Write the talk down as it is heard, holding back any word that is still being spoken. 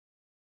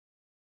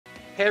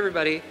Hey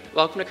everybody,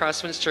 welcome to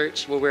Crosswinds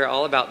Church, where we're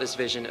all about this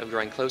vision of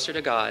growing closer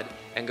to God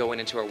and going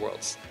into our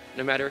worlds.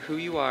 No matter who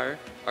you are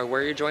or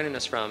where you're joining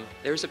us from,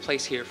 there's a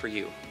place here for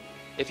you.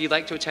 If you'd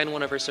like to attend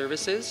one of our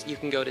services, you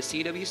can go to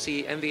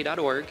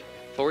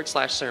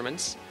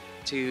cwcmv.org/sermons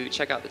to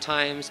check out the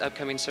times,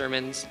 upcoming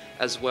sermons,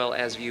 as well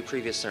as view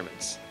previous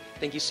sermons.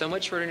 Thank you so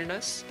much for joining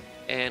us,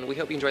 and we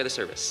hope you enjoy the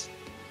service.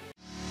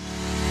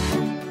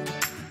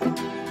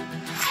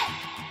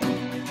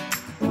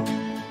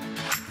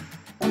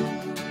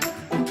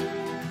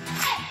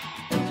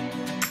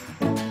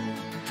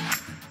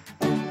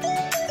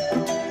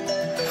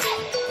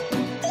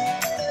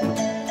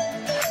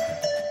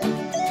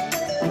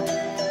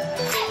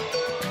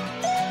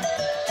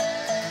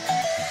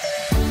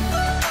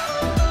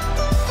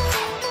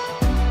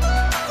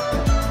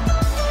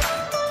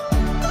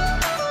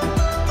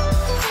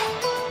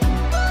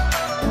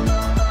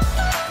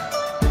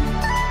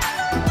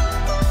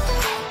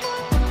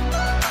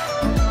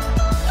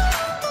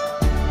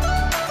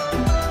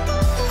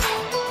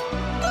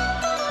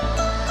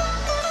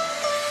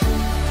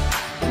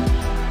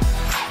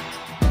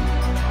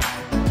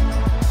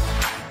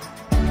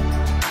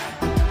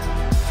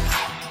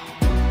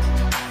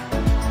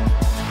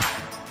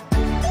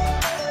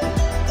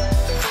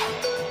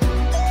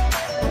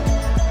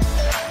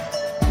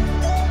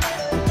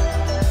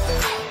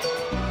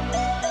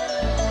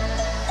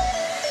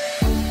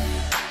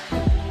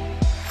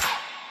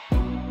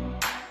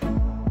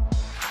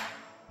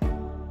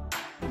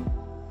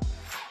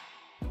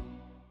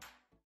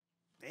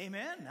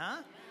 Amen,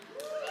 huh?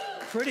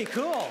 Pretty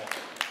cool.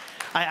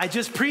 I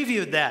just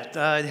previewed that.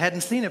 I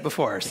hadn't seen it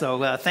before.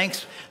 So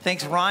thanks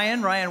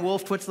Ryan. Ryan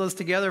Wolf puts those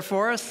together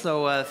for us.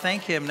 So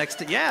thank him next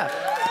to, yeah.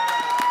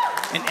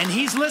 And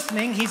he's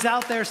listening. He's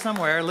out there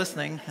somewhere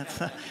listening.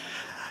 A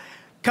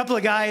couple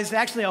of guys,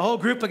 actually a whole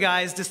group of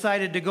guys,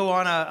 decided to go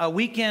on a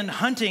weekend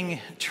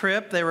hunting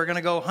trip. They were going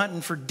to go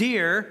hunting for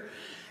deer.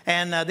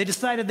 And they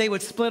decided they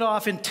would split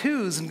off in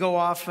twos and go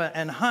off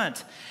and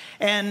hunt.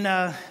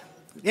 And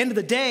at the end of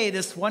the day,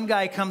 this one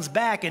guy comes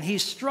back, and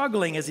he's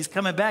struggling as he's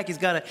coming back. He's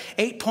got an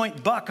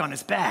 8-point buck on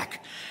his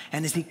back.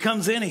 And as he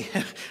comes in, he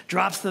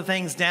drops the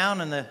things down,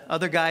 and the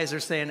other guys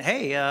are saying,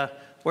 hey,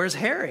 where's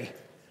Harry?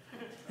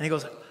 And he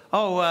goes,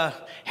 oh,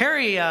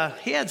 Harry,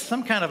 he had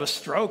some kind of a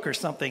stroke or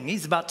something.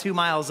 He's about 2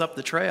 miles up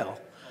the trail.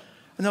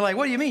 And they're like,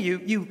 what do you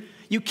mean?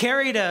 You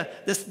carried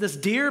this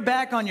deer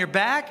back on your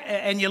back,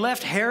 and you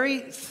left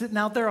Harry sitting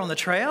out there on the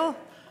trail? And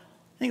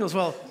he goes,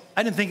 well,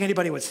 I didn't think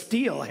anybody would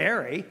steal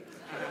Harry.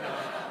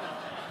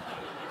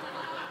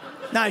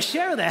 Now, I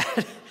share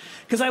that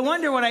because I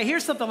wonder when I hear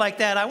something like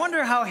that, I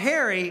wonder how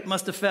Harry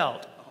must have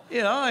felt.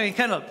 You know, I mean,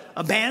 kind of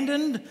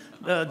abandoned,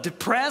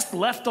 depressed,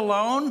 left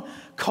alone,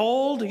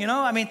 cold, you know.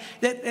 I mean,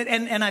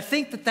 and I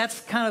think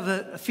that's kind of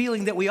a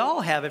feeling that we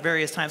all have at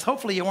various times.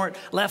 Hopefully you weren't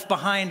left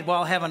behind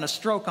while having a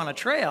stroke on a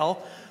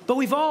trail, but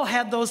we've all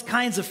had those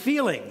kinds of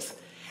feelings.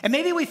 And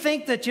maybe we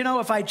think that, you know,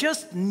 if I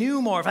just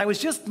knew more, if I was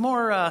just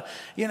more,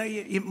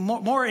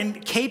 more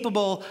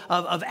incapable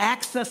of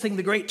accessing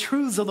the great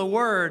truths of the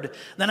Word,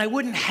 then I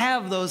wouldn't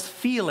have those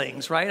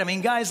feelings, right? I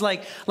mean, guys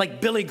like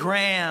Billy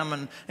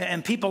Graham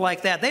and people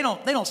like that, they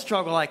don't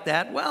struggle like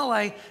that. Well,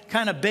 I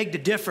kind of beg to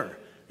differ.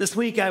 This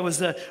week I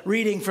was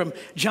reading from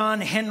John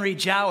Henry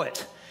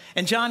Jowett.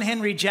 And John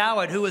Henry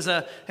Jowett, who was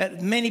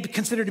many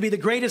considered to be the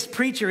greatest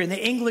preacher in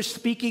the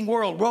English-speaking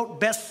world,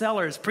 wrote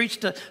bestsellers,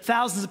 preached to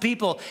thousands of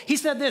people. He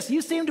said this,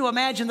 you seem to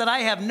imagine that I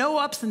have no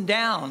ups and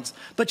downs,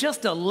 but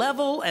just a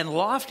level and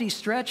lofty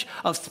stretch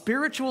of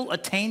spiritual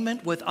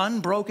attainment with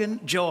unbroken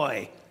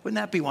joy. Wouldn't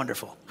that be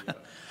wonderful?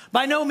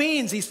 By no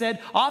means, he said,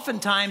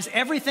 oftentimes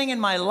everything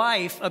in my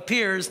life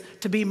appears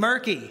to be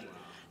murky.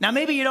 Now,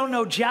 maybe you don't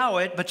know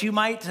Jowett, but you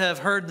might have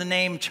heard the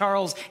name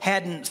Charles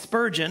Haddon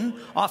Spurgeon,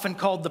 often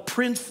called the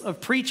Prince of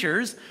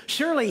Preachers.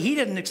 Surely he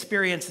didn't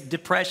experience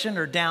depression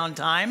or down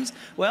times.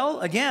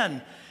 Well,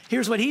 again,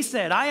 here's what he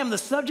said. I am the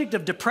subject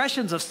of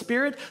depressions of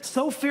spirit,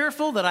 so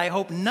fearful that I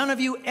hope none of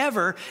you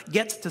ever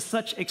gets to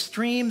such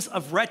extremes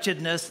of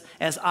wretchedness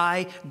as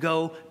I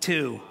go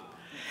to.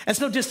 And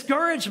so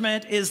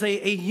discouragement is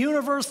a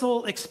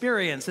universal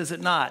experience, is it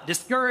not?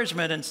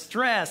 Discouragement and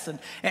stress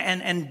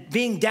and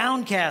being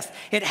downcast,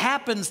 it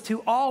happens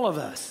to all of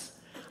us.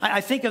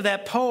 I think of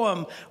that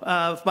poem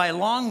by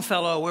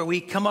Longfellow where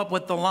we come up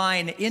with the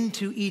line,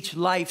 into each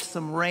life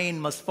some rain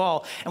must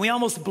fall. And we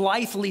almost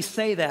blithely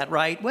say that,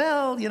 right?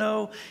 Well, you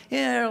know,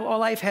 yeah,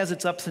 life has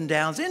its ups and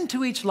downs.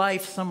 Into each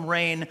life some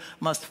rain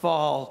must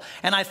fall.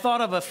 And I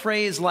thought of a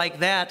phrase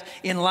like that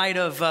in light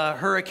of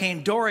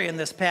Hurricane Dorian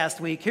this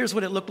past week. Here's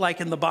what it looked like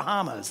in the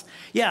Bahamas.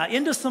 Yeah,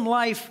 into some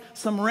life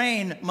some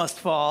rain must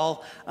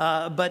fall.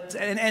 But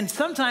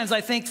sometimes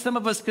I think some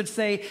of us could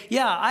say,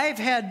 yeah, I've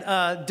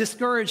had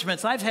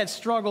discouragements. I've had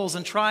struggles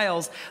and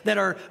trials that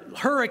are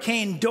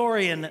Hurricane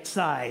Dorian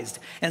sized.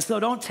 And so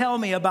don't tell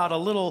me about a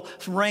little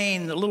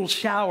rain, the little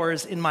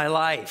showers in my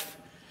life.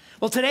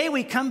 Well, today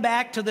we come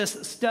back to this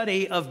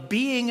study of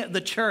being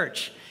the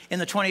church in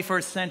the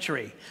 21st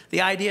century.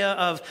 The idea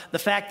of the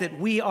fact that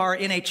we are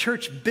in a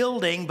church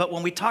building, but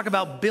when we talk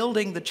about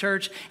building the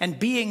church and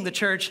being the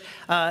church,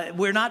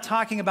 we're not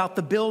talking about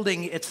the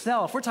building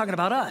itself. We're talking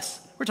about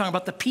us. We're talking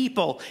about the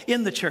people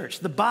in the church,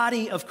 the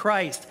body of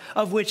Christ,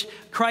 of which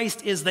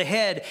Christ is the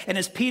head. And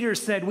as Peter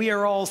said, we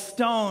are all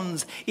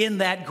stones in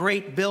that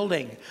great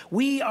building.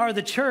 We are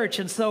the church,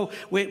 and so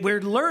we're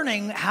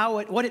learning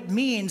what it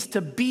means to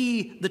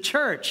be the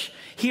church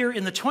here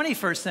in the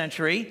 21st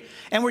century.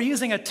 And we're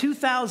using a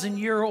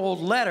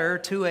 2,000-year-old letter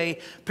to a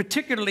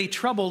particularly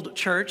troubled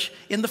church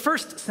in the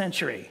first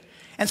century.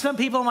 And some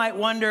people might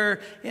wonder,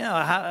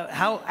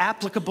 how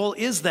applicable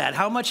is that?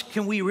 How much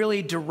can we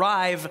really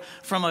derive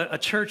from a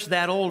church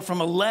that old, from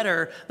a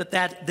letter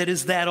that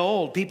is that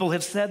old? People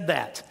have said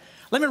that.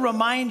 Let me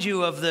remind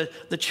you of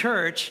the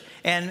church,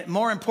 and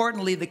more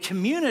importantly, the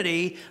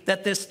community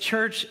that this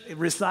church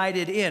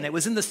resided in. It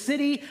was in the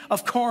city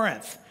of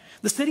Corinth.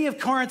 The city of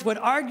Corinth would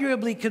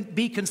arguably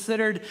be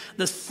considered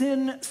the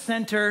sin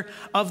center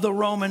of the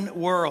Roman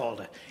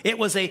world. It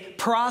was a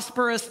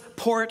prosperous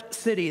port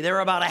city. There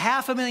were about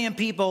 500,000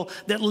 people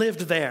that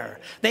lived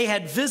there. They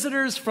had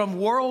visitors from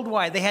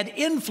worldwide. They had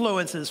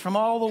influences from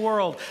all the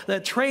world. The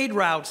trade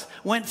routes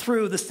went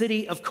through the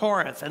city of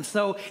Corinth, and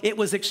so it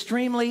was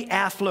extremely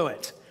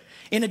affluent.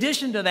 In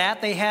addition to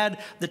that, they had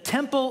the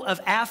temple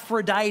of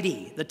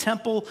Aphrodite, the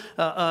temple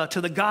to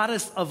the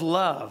goddess of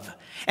love.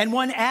 And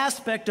one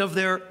aspect of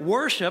their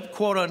worship,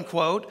 quote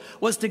unquote,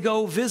 was to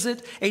go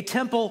visit a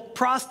temple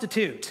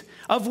prostitute,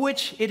 of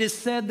which it is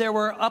said there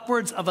were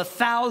upwards of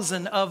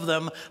 1,000 of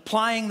them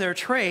plying their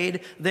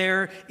trade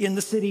there in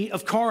the city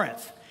of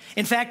Corinth.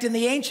 In fact, in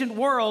the ancient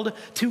world,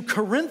 to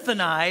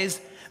Corinthanize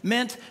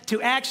meant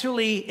to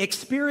actually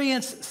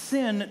experience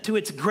sin to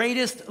its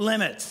greatest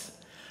limits.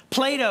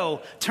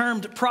 Plato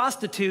termed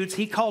prostitutes,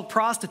 he called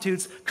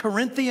prostitutes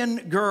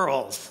Corinthian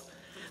girls.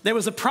 There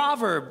was a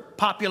proverb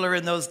popular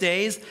in those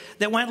days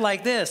that went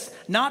like this: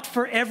 not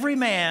for every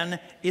man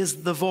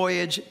is the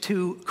voyage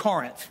to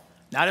Corinth.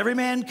 Not every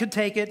man could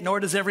take it, nor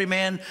does every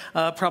man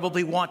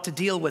probably want to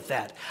deal with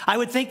that. I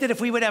would think that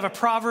if we would have a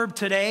proverb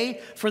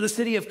today for the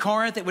city of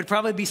Corinth, it would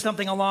probably be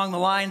something along the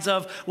lines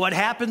of, what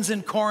happens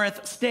in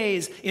Corinth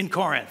stays in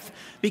Corinth.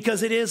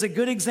 Because it is a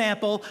good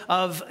example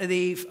of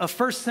a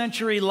first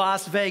century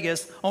Las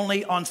Vegas,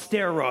 only on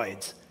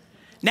steroids.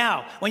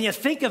 Now, when you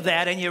think of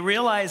that and you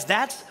realize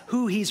that's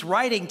who he's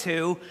writing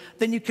to,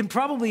 then you can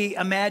probably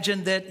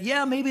imagine that,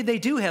 maybe they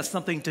do have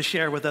something to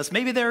share with us.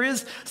 Maybe there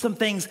is some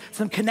things,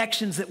 some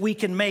connections that we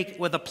can make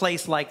with a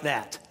place like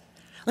that.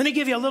 Let me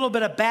give you a little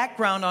bit of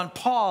background on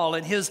Paul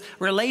and his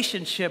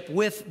relationship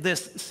with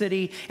this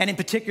city, and in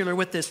particular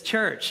with this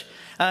church.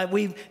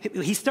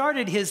 He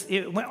started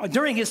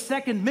during his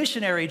second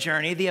missionary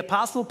journey. The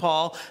Apostle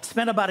Paul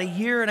spent about 1.5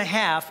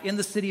 years in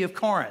the city of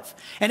Corinth.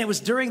 And it was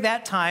during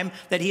that time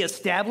that he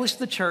established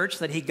the church,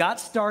 that he got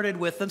started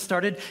with them,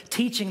 started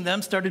teaching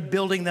them, started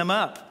building them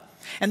up.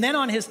 And then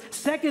on his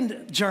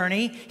second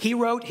journey, he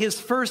wrote his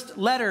first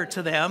letter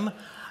to them.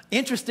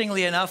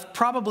 Interestingly enough,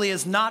 probably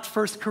is not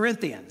 1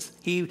 Corinthians.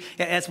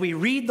 As we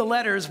read the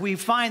letters, we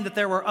find that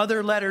there were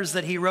other letters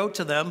that he wrote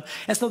to them.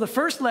 And so the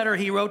first letter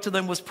he wrote to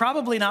them was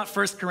probably not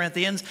 1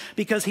 Corinthians,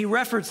 because he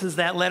references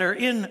that letter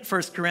in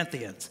 1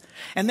 Corinthians.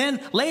 And then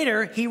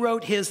later, he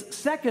wrote his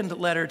second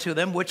letter to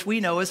them, which we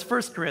know as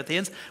 1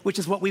 Corinthians, which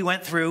is what we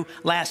went through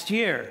last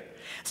year.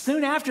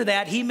 Soon after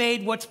that, he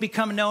made what's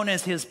become known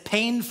as his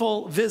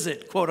painful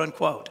visit, quote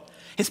unquote.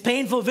 His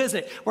painful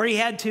visit, where he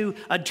had to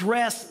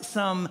address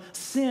some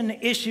sin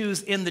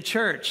issues in the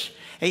church.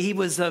 He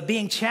was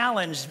being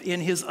challenged in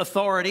his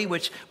authority,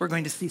 which we're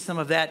going to see some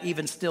of that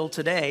even still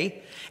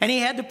today. And he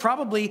had to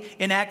probably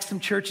enact some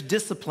church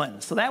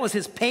discipline. So that was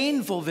his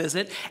painful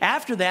visit.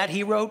 After that,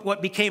 he wrote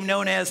what became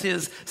known as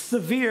his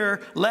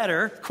severe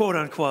letter, quote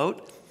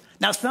unquote.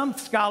 Now, some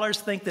scholars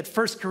think that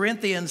 1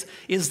 Corinthians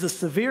is the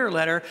severe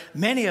letter.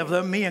 Many of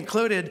them, me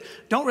included,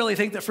 don't really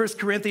think that 1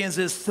 Corinthians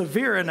is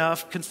severe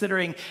enough,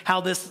 considering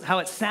how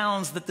it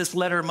sounds that this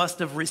letter must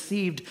have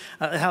received,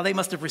 how they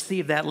must have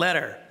received that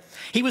letter.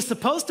 He was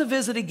supposed to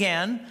visit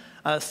again.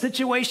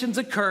 Situations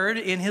occurred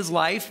in his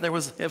life. There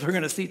was, as we're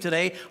going to see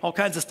today, all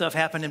kinds of stuff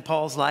happened in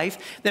Paul's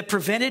life that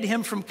prevented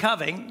him from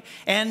coming.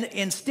 And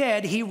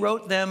instead, he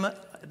wrote them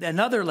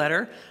another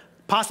letter,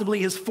 possibly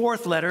his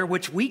fourth letter,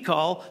 which we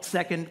call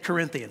 2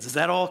 Corinthians. Is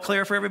that all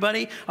clear for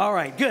everybody? All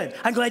right, good.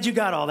 I'm glad you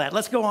got all that.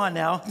 Let's go on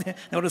now.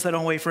 Notice I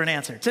don't wait for an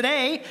answer.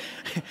 Today,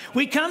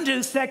 we come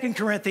to 2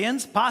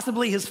 Corinthians,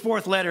 possibly his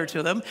fourth letter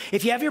to them.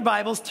 If you have your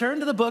Bibles, turn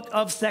to the book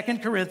of 2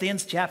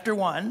 Corinthians, chapter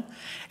 1.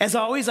 As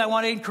always, I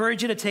want to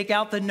encourage you to take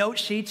out the note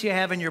sheets you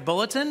have in your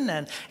bulletin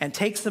and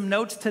take some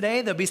notes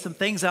today. There'll be some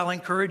things I'll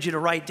encourage you to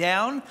write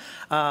down.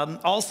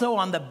 Also,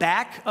 on the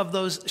back of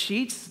those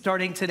sheets,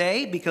 starting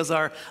today, because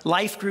our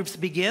life groups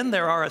begin,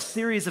 there are a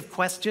series of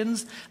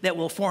questions that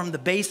will form the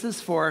basis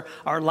for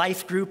our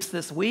life groups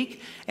this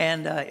week.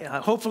 And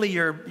hopefully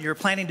you're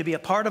planning to be a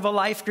part of a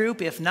life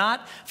group. If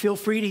not, feel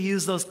free to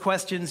use those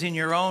questions in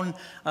your own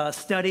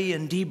study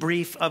and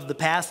debrief of the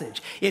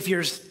passage. If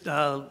you're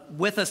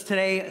with us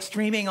today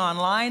streaming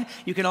online,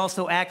 you can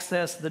also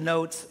access the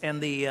notes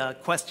and the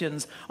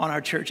questions on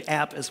our church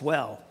app as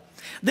well.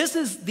 This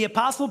is the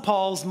Apostle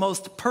Paul's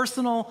most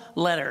personal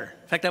letter.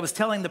 In fact, I was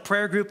telling the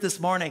prayer group this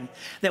morning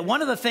that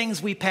one of the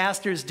things we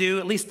pastors do,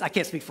 at least I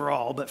can't speak for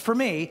all, but for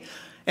me,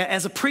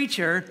 as a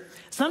preacher,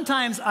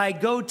 sometimes I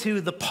go to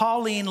the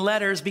Pauline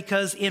letters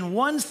because in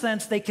one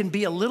sense they can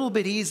be a little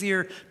bit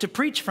easier to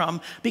preach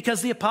from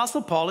because the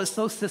Apostle Paul is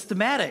so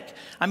systematic.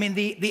 I mean,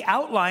 the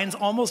outlines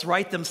almost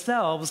write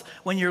themselves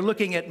when you're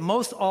looking at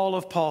most all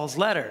of Paul's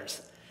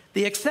letters.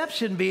 The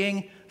exception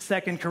being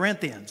 2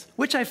 Corinthians,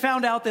 which I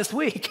found out this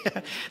week.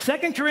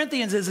 2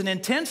 Corinthians is an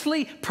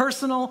intensely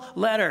personal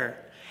letter.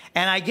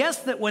 And I guess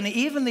that when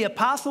even the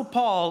Apostle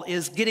Paul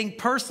is getting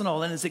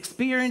personal and is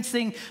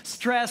experiencing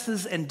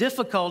stresses and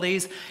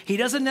difficulties, he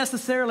doesn't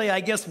necessarily,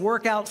 I guess,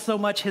 work out so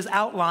much his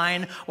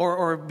outline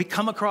or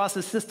become across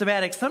as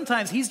systematic.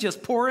 Sometimes he's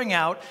just pouring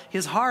out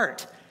his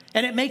heart.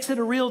 And it makes it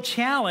a real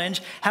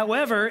challenge.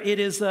 However,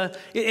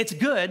 it's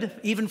good,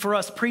 even for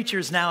us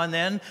preachers now and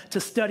then, to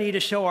study to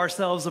show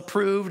ourselves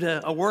approved,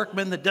 a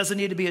workman that doesn't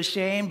need to be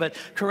ashamed, but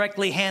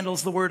correctly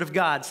handles the Word of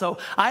God. So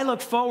I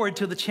look forward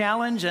to the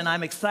challenge, and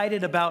I'm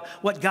excited about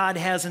what God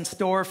has in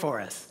store for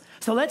us.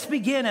 So let's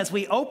begin as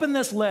we open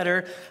this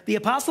letter. The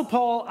Apostle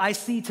Paul I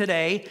see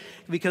today,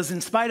 because in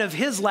spite of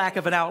his lack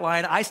of an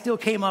outline, I still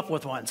came up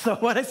with one. So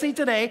what I see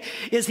today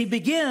is he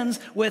begins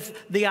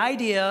with the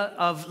idea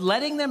of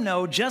letting them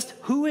know just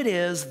who it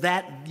is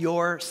that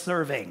you're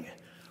serving.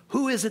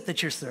 Who is it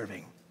that you're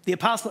serving? The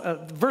apostle,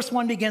 verse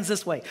 1 begins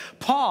this way.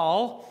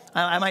 Paul,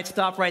 I might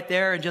stop right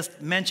there and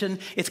just mention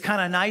it's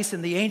kind of nice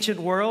in the ancient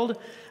world.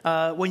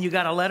 When you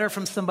got a letter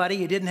from somebody,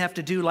 you didn't have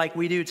to do like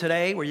we do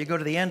today, where you go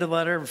to the end of the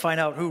letter and find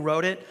out who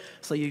wrote it,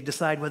 so you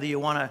decide whether you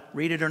want to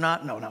read it or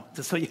not. No.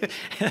 So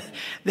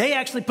they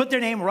actually put their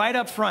name right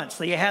up front,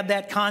 so you had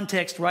that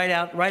context right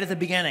at the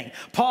beginning.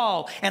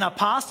 Paul, an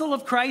apostle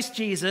of Christ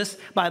Jesus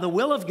by the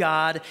will of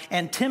God,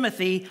 and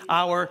Timothy,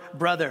 our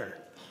brother.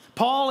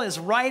 Paul is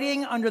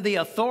writing under the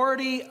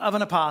authority of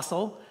an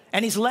apostle,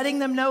 and he's letting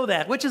them know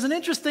that, which is an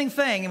interesting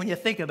thing when you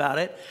think about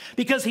it,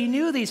 because he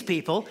knew these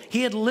people.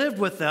 He had lived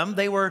with them.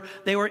 They were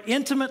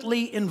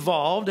intimately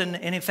involved, and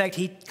in fact,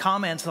 he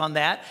comments on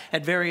that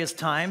at various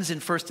times in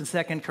 1 and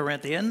 2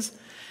 Corinthians.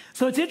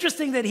 So it's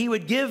interesting that he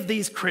would give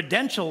these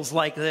credentials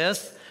like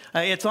this.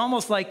 It's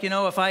almost like,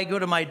 if I go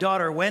to my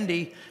daughter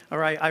Wendy,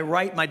 or I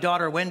write my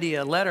daughter Wendy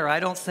a letter, I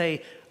don't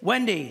say,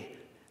 Wendy,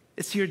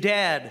 it's your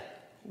dad,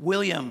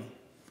 William,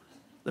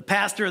 the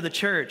pastor of the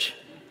church,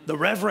 the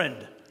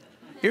reverend.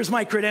 Here's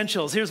my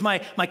credentials. Here's my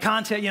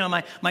content,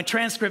 my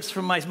transcripts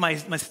from my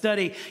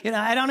study.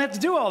 I don't have to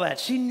do all that.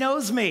 She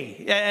knows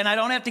me, and I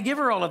don't have to give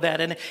her all of that.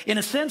 And in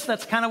a sense,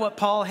 that's kind of what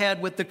Paul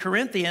had with the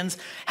Corinthians.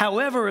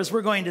 However, as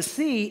we're going to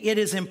see, it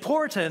is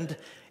important,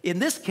 in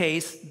this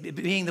case,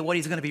 being what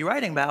he's going to be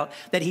writing about,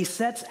 that he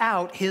sets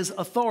out his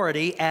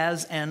authority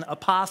as an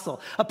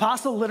apostle.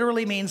 Apostle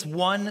literally means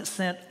one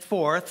sent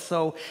forth.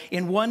 So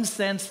in one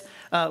sense,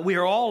 we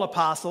are all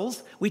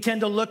apostles. We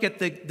tend to look at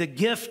the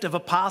gift of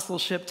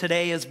apostleship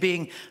today as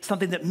being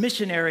something that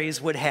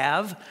missionaries would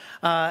have.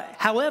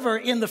 However,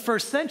 in the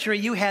first century,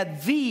 you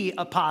had the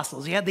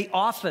apostles. You had the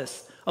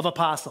office of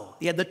apostle.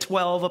 You had the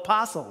 12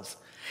 apostles.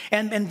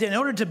 And in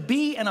order to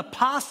be an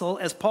apostle,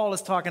 as Paul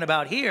is talking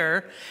about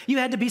here, you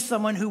had to be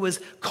someone who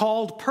was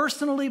called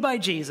personally by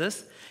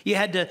Jesus. You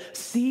had to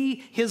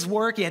see his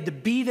work. You had to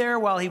be there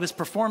while he was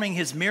performing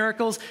his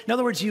miracles. In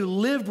other words, you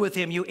lived with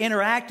him. You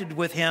interacted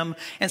with him.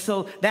 And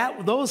so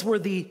those were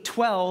the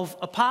 12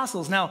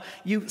 apostles. Now,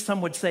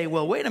 some would say,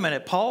 well, wait a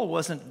minute. Paul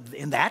wasn't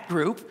in that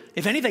group.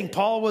 If anything,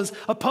 Paul was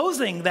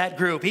opposing that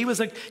group. He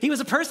was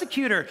a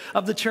persecutor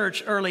of the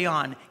church early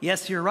on.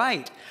 Yes, you're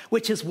right.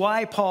 Which is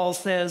why Paul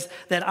says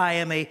that I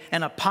am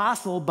an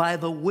apostle by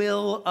the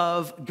will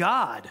of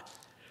God.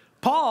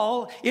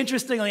 Paul,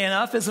 interestingly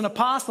enough, is an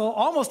apostle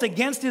almost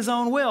against his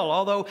own will,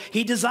 although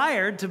he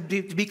desired to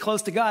be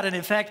close to God. And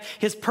in fact,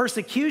 his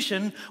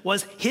persecution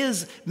was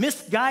his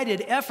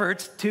misguided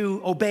efforts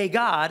to obey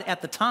God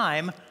at the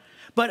time.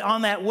 But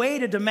on that way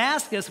to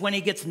Damascus, when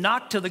he gets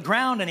knocked to the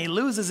ground and he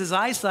loses his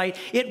eyesight,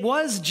 it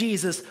was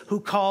Jesus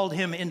who called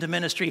him into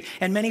ministry.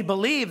 And many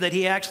believe that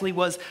he actually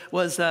was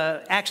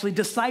actually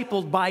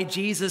discipled by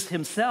Jesus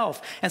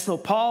himself. And so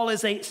Paul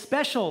is a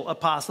special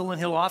apostle, and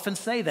he'll often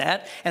say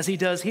that, as he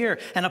does here,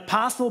 an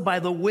apostle by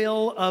the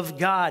will of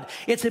God.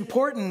 It's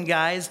important,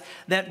 guys,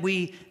 that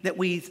we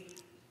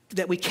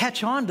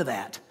catch on to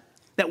that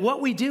what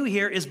we do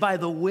here is by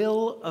the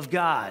will of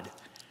God.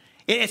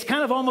 It's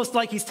kind of almost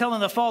like he's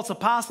telling the false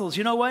apostles,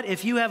 you know what,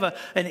 if you have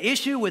an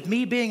issue with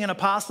me being an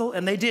apostle,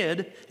 and they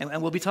did,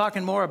 and we'll be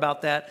talking more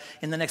about that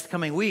in the next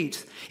coming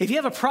weeks. If you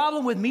have a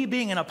problem with me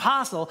being an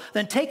apostle,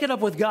 then take it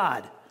up with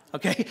God.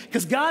 okay?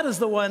 Because God is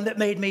the one that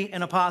made me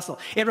an apostle.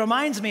 It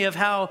reminds me of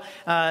how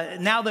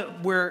now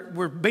that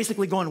we're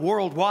basically going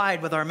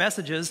worldwide with our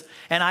messages,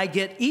 and I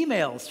get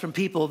emails from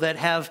people that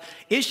have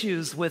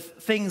issues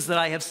with things that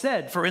I have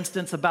said, for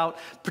instance, about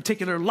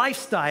particular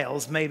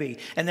lifestyles maybe,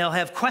 and they'll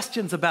have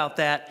questions about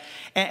that.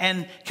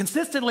 And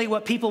consistently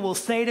what people will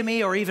say to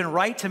me or even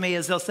write to me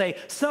is they'll say,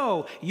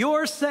 so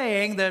you're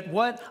saying that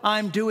what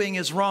I'm doing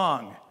is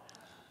wrong.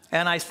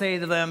 And I say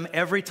to them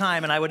every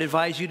time, and I would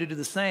advise you to do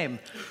the same,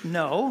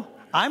 no,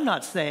 I'm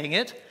not saying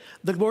it.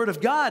 The Word of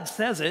God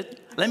says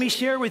it. Let me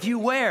share with you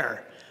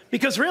where.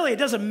 Because really, it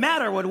doesn't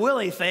matter what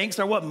Willie thinks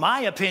or what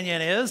my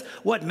opinion is.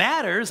 What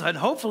matters, and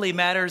hopefully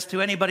matters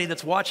to anybody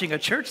that's watching a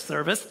church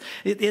service,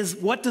 it is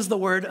what does the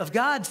Word of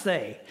God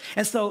say?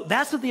 And so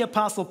that's what the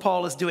Apostle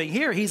Paul is doing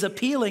here. He's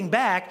appealing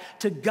back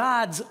to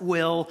God's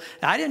will.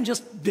 I didn't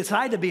just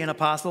decide to be an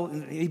apostle.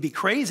 He'd be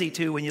crazy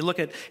to when you look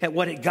at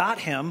what it got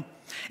him.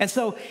 And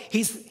so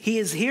he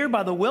is here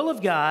by the will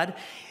of God,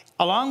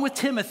 along with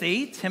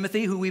Timothy,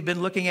 who we've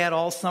been looking at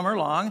all summer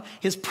long,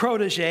 his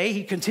protege.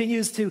 He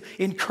continues to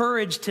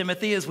encourage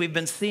Timothy as we've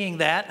been seeing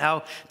that,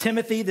 how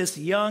Timothy, this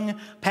young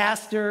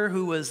pastor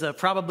who was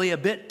probably a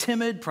bit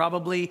timid,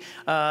 probably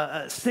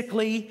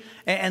sickly,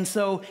 and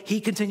so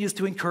he continues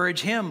to encourage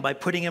him by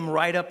putting him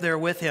right up there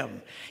with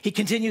him. He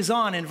continues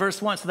on in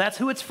verse 1, so that's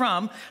who it's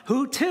from.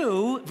 Who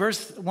to,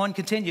 verse 1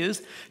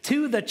 continues,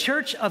 to the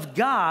church of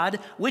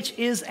God, which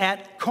is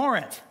at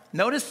Corinth.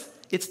 Notice,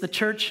 it's the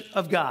church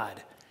of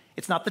God.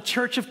 It's not the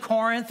church of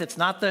Corinth. It's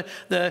not the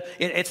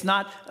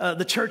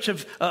church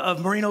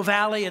of Moreno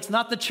Valley. It's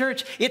not the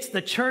church. It's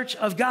the church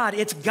of God.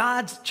 It's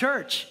God's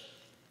church.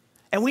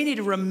 And we need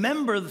to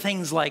remember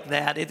things like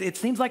that. It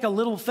seems like a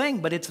little thing,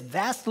 but it's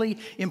vastly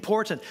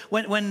important.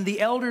 When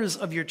the elders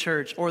of your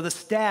church or the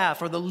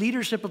staff or the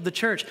leadership of the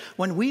church,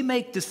 when we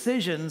make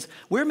decisions,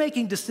 we're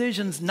making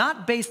decisions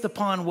not based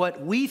upon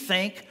what we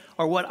think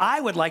or what I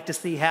would like to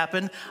see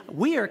happen.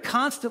 We are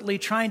constantly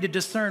trying to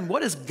discern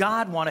what does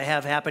God want to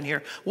have happen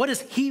here? What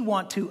does he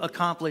want to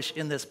accomplish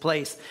in this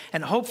place?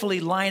 And hopefully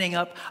lining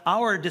up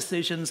our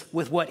decisions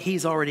with what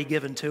he's already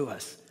given to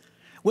us.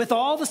 With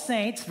all the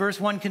saints, verse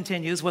 1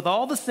 continues, with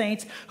all the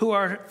saints who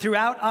are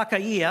throughout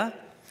Achaia.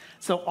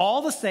 So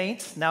all the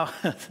saints, now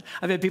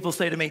I've had people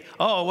say to me,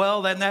 oh,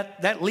 well, then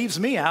that leaves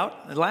me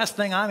out. The last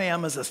thing I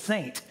am is a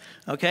saint.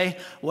 Okay,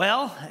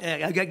 well,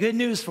 I got good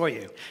news for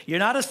you. You're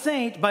not a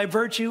saint by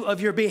virtue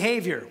of your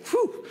behavior.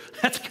 Whew,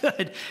 that's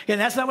good. And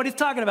that's not what he's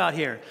talking about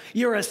here.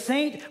 You're a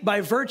saint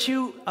by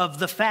virtue of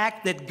the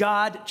fact that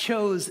God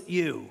chose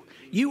you.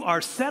 You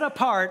are set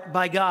apart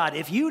by God.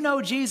 If you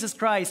know Jesus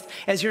Christ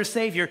as your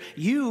Savior,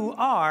 you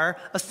are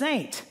a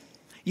saint.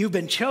 You've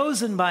been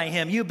chosen by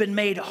him. You've been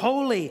made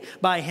holy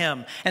by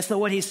him. And so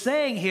what he's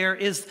saying here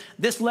is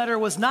this letter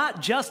was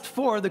not just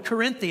for the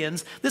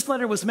Corinthians. This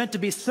letter was meant to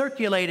be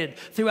circulated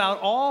throughout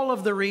all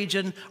of the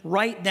region,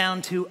 right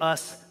down to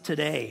us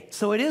today.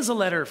 So it is a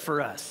letter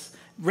for us,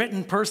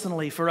 written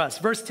personally for us.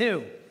 Verse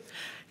 2,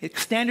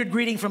 standard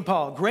greeting from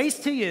Paul.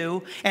 Grace to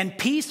you and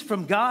peace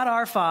from God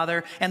our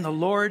Father and the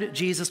Lord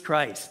Jesus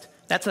Christ.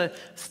 That's a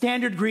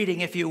standard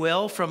greeting, if you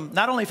will, from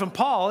not only from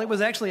Paul, it was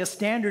actually a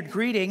standard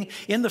greeting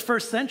in the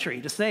first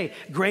century to say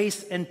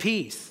grace and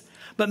peace.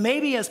 But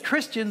maybe as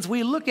Christians,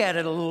 we look at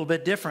it a little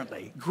bit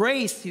differently.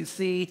 Grace, you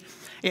see,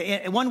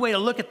 one way to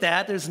look at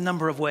that, there's a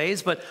number of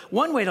ways, but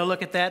one way to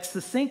look at that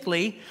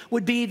succinctly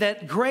would be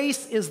that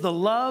grace is the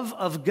love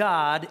of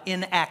God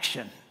in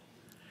action.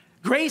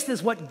 Grace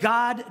is what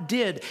God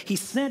did. He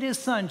sent his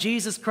son,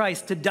 Jesus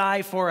Christ, to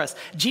die for us.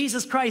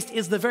 Jesus Christ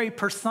is the very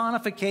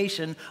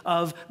personification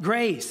of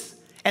grace.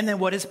 And then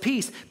what is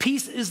peace?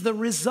 Peace is the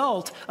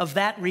result of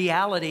that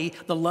reality,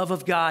 the love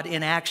of God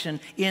in action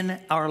in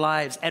our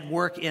lives, at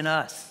work in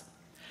us.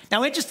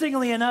 Now,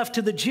 interestingly enough,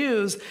 to the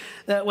Jews,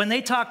 when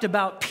they talked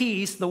about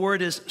peace, the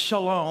word is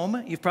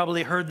shalom. You've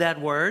probably heard that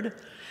word.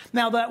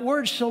 Now, that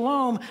word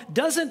shalom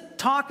doesn't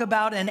talk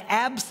about an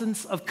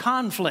absence of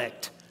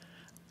conflict.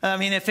 I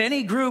mean, if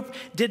any group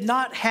did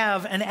not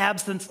have an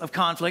absence of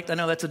conflict, I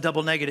know that's a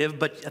double negative,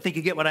 but I think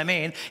you get what I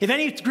mean. If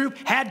any group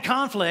had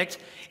conflict,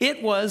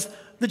 it was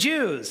the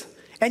Jews.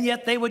 And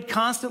yet they would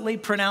constantly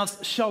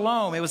pronounce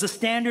shalom. It was a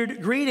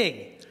standard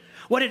greeting.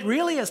 What it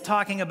really is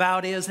talking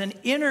about is an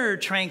inner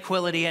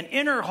tranquility, an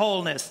inner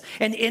wholeness,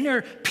 an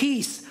inner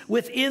peace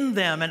within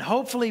them. And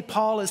hopefully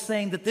Paul is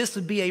saying that this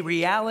would be a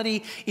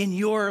reality in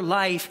your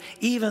life,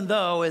 even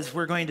though, as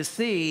we're going to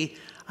see,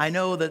 I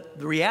know that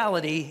the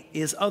reality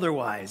is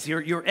otherwise.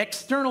 Your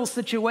external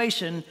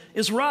situation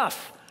is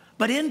rough,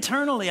 but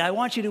internally, I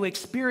want you to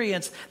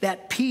experience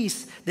that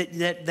peace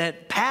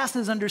that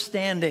passes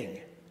understanding.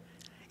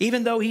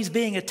 Even though he's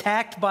being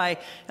attacked by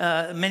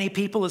many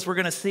people, as we're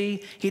going to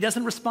see, he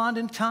doesn't respond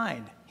in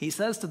kind. He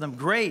says to them,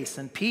 grace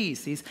and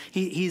peace.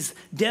 He's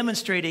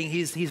demonstrating,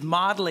 he's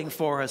modeling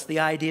for us the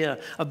idea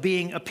of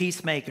being a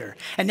peacemaker.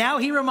 And now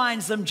he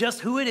reminds them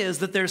just who it is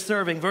that they're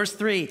serving. Verse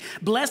 3,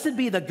 blessed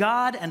be the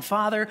God and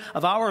Father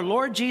of our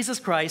Lord Jesus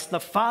Christ, the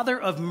Father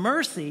of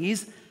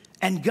mercies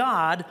and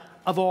God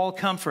of all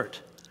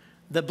comfort.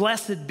 The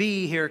blessed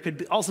be here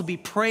could also be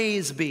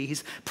praise be.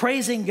 He's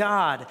praising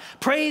God.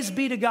 Praise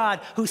be to God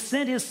who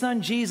sent his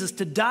son Jesus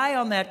to die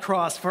on that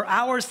cross for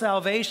our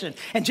salvation.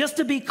 And just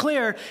to be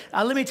clear,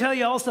 let me tell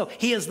you also,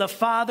 he is the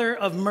Father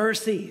of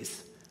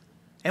mercies.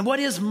 And what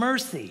is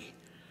mercy?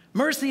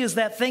 Mercy is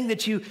that thing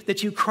that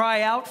you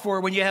cry out for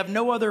when you have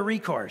no other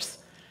recourse.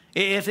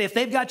 If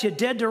they've got you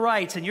dead to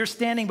rights and you're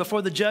standing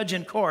before the judge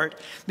in court,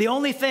 the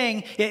only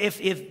thing,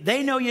 if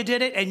they know you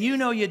did it and you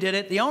know you did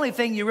it, the only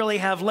thing you really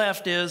have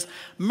left is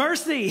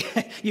mercy.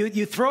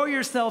 You throw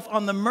yourself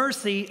on the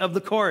mercy of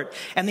the court.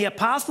 And the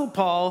Apostle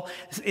Paul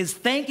is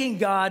thanking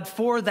God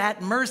for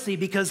that mercy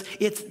because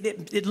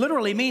it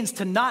literally means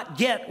to not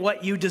get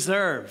what you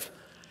deserve.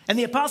 And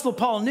the Apostle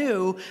Paul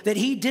knew that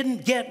he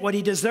didn't get what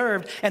he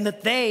deserved and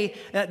that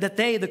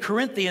the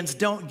Corinthians,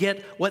 don't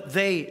get what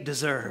they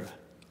deserve.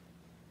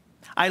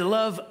 I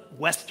love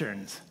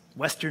Westerns,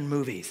 Western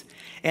movies.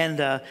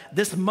 And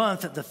this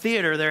month at the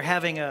theater, they're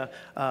having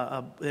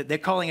they're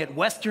calling it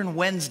Western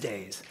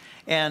Wednesdays.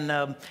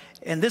 And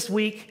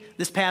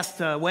this past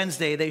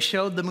Wednesday, they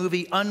showed the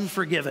movie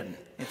Unforgiven.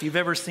 If you've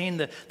ever seen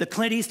the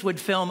Clint Eastwood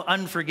film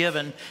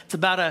Unforgiven, it's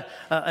about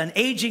an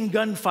aging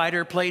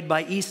gunfighter played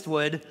by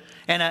Eastwood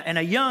and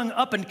a young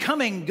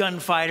up-and-coming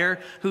gunfighter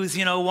who's,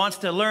 wants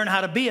to learn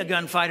how to be a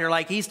gunfighter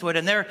like Eastwood.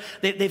 And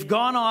they've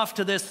gone off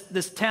to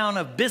this town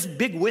of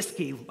Big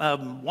Whiskey,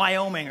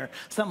 Wyoming or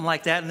something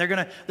like that, and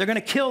they're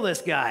gonna kill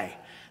this guy.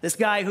 This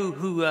guy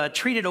who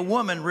treated a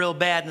woman real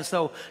bad, and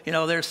so,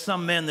 there's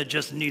some men that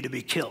just need to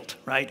be killed,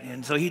 right?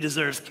 And so he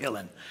deserves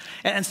killing.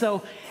 And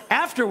so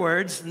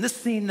afterwards, and this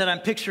scene that I'm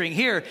picturing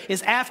here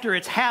is after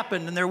it's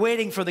happened, and they're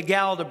waiting for the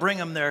gal to bring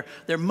them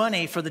their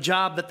money for the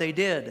job that they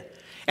did.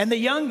 And the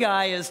young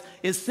guy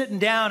is sitting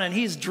down, and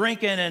he's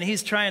drinking, and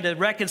he's trying to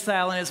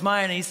reconcile in his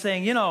mind, and he's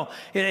saying,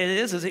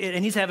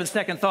 and he's having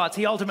second thoughts.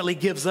 He ultimately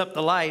gives up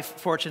the life,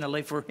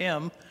 fortunately for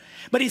him.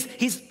 But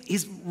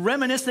he's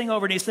reminiscing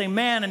over it, and he's saying,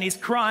 man, and he's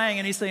crying,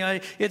 and he's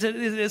saying,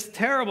 it's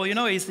terrible.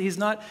 He's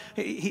not,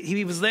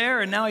 he was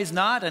there, and now he's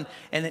not.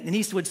 And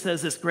Eastwood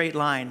says this great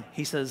line.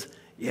 He says,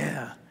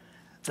 yeah,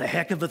 it's a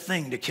heck of a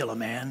thing to kill a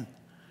man.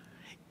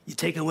 You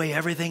take away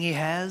everything he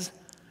has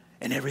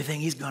and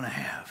everything he's going to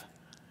have.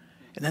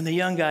 And then the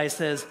young guy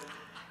says,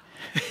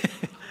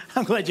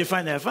 I'm glad you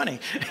find that funny.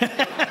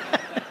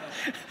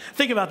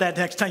 Think about that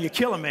next time you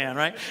kill a man,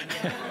 right?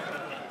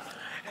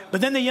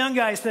 But then the young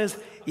guy says,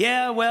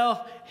 yeah,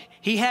 well,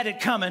 he had it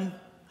coming.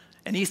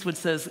 And Eastwood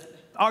says,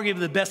 arguably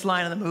the best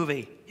line in the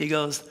movie. He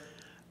goes,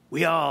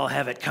 we all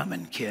have it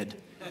coming, kid.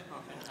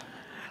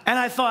 And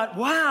I thought,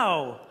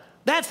 wow,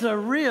 that's a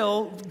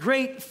real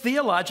great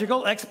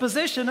theological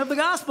exposition of the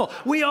gospel.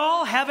 We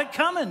all have it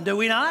coming, do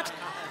we not?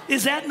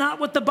 Is that not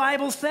what the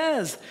Bible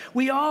says?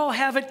 We all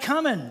have it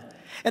coming.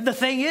 And the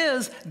thing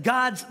is,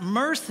 God's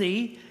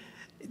mercy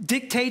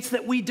dictates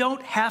that we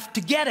don't have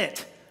to get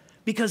it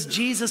because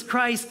Jesus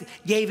Christ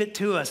gave it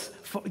to us,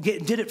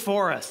 did it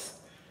for us.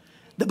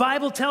 The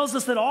Bible tells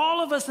us that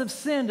all of us have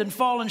sinned and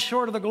fallen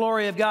short of the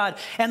glory of God.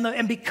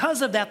 And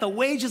because of that, the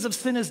wages of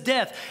sin is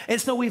death.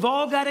 And so we've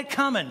all got it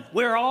coming.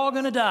 We're all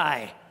going to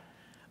die.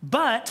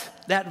 But,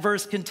 that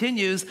verse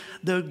continues,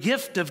 the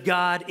gift of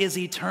God is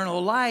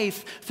eternal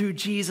life through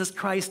Jesus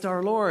Christ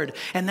our Lord.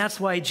 And that's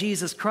why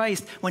Jesus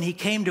Christ, when he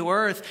came to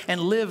earth and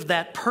lived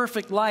that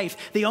perfect life,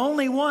 the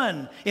only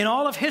one in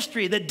all of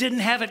history that didn't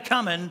have it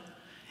coming,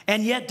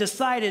 and yet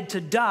decided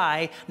to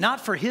die,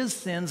 not for his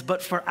sins,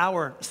 but for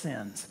our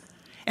sins.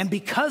 And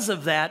because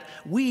of that,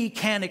 we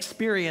can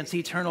experience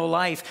eternal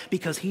life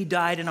because he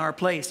died in our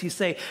place. You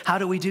say, how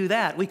do we do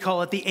that? We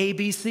call it the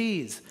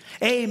ABCs.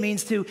 A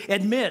means to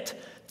admit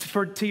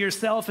to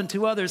yourself and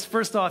to others,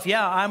 first off,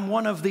 yeah, I'm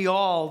one of the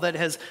all that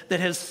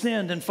has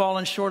sinned and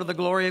fallen short of the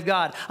glory of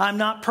God. I'm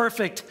not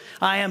perfect.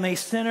 I am a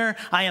sinner.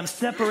 I am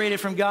separated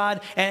from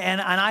God,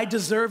 and I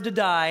deserve to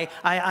die.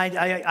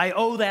 I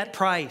owe that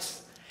price.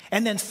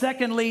 And then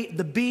secondly,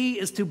 the B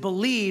is to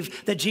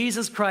believe that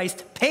Jesus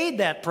Christ paid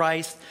that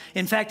price,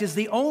 in fact, is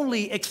the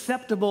only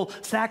acceptable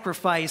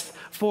sacrifice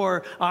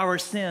for our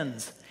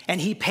sins. And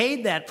he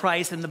paid that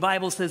price, and the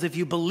Bible says if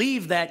you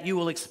believe that, you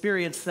will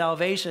experience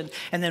salvation.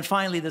 And then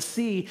finally, the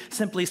C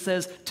simply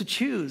says to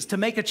choose, to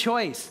make a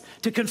choice,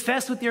 to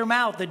confess with your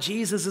mouth that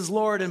Jesus is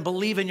Lord and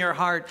believe in your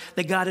heart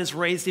that God has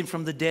raised him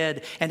from the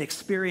dead and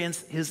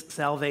experience his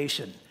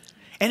salvation.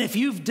 And if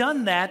you've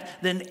done that,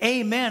 then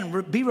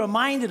amen, be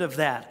reminded of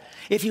that.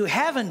 If you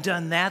haven't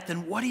done that,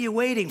 then what are you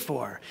waiting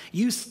for?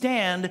 You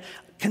stand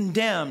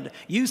condemned.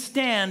 You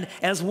stand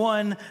as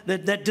one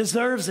that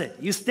deserves it.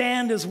 You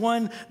stand as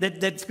one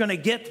that's going to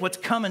get what's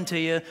coming to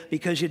you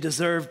because you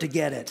deserve to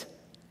get it.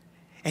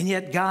 And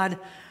yet God,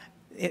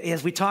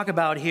 as we talk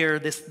about here,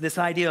 this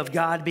idea of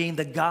God being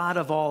the God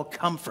of all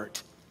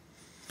comfort.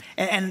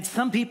 And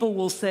some people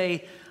will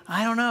say,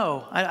 I don't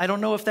know. I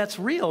don't know if that's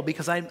real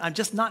because I'm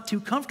just not too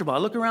comfortable. I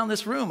look around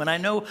this room and I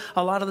know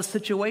a lot of the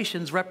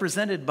situations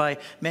represented by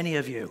many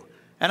of you.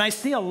 And I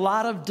see a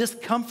lot of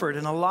discomfort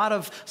and a lot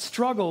of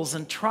struggles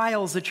and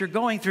trials that you're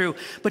going through.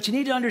 But you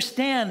need to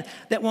understand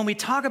that when we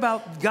talk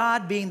about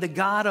God being the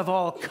God of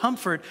all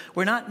comfort,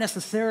 we're not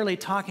necessarily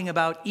talking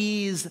about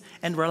ease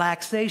and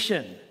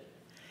relaxation.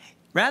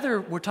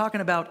 Rather, we're talking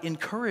about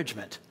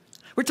encouragement.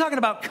 We're talking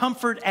about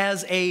comfort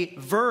as a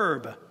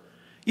verb.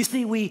 You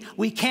see,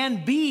 we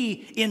can be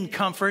in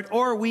comfort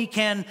or we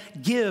can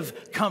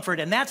give comfort,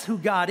 and that's who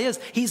God is.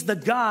 He's the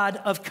God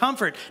of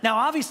comfort. Now,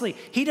 obviously,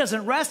 he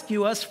doesn't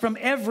rescue us from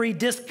every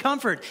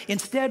discomfort.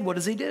 Instead, what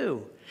does he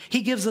do?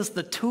 He gives us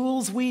the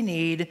tools we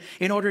need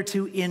in order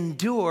to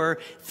endure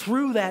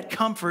through that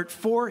comfort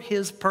for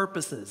his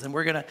purposes, and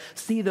we're going to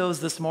see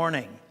those this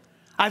morning.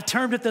 I've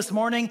termed it this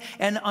morning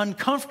an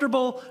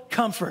uncomfortable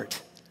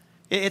comfort.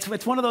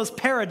 It's one of those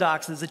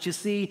paradoxes that you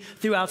see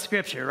throughout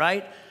Scripture,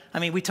 right? I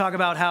mean, we talk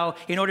about how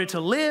in order to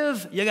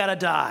live, you got to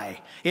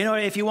die. You know,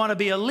 if you want to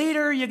be a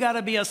leader, you got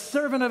to be a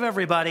servant of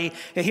everybody.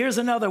 And here's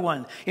another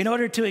one. In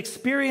order to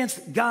experience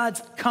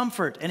God's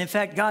comfort, and in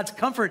fact, God's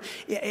comfort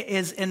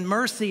is in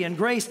mercy and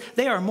grace,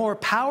 they are more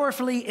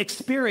powerfully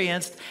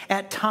experienced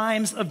at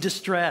times of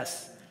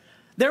distress.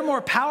 They're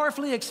more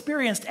powerfully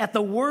experienced at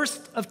the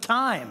worst of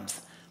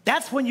times.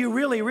 That's when you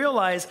really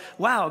realize,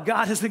 wow,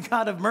 God is a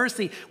God of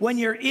mercy when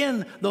you're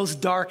in those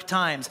dark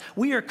times.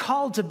 We are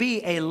called to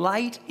be a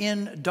light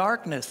in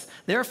darkness.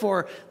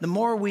 Therefore, the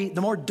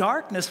more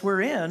darkness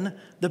we're in,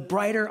 the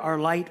brighter our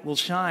light will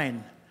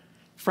shine.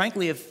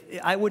 Frankly, if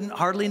I wouldn't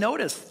hardly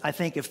notice, I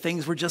think, if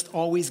things were just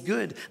always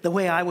good the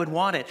way I would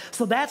want it.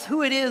 So that's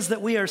who it is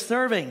that we are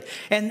serving.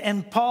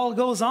 And Paul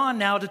goes on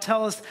now to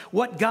tell us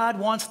what God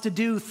wants to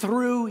do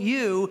through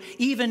you,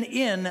 even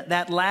in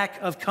that lack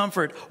of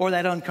comfort or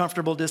that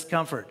uncomfortable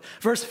discomfort.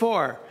 Verse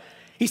 4,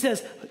 he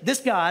says,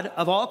 this God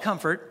of all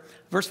comfort,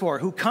 verse 4,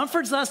 who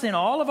comforts us in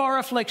all of our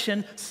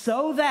affliction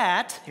so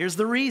that, here's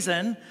the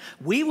reason,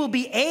 we will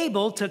be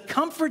able to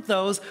comfort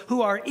those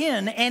who are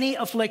in any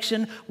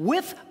affliction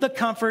with the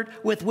comfort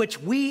with which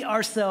we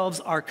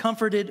ourselves are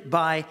comforted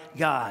by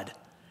God.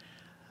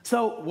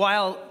 So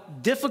while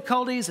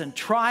difficulties and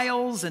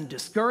trials and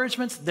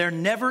discouragements, they're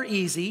never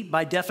easy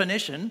by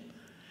definition,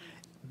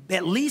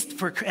 at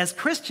least as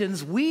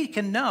Christians, we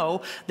can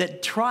know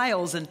that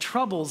trials and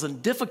troubles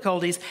and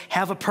difficulties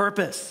have a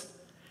purpose.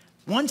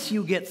 Once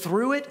you get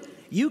through it,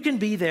 you can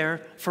be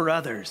there for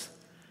others.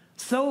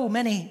 So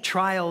many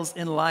trials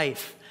in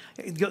life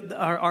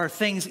are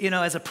things, you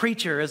know, as a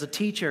preacher, as a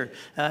teacher,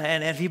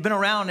 and if you've been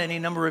around any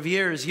number of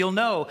years, you'll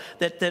know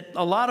that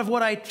a lot of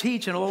what I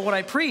teach and what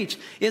I preach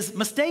is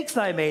mistakes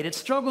I made. It's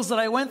struggles that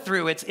I went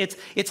through.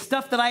 It's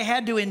stuff that I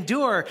had to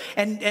endure,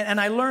 and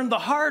I learned the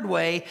hard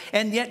way,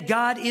 and yet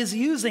God is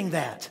using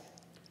that.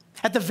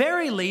 At the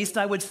very least,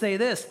 I would say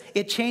this,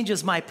 it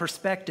changes my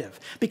perspective.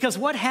 Because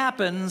what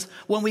happens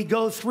when we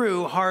go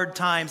through hard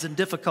times and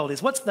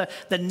difficulties? What's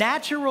the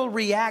natural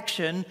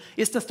reaction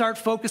is to start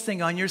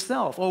focusing on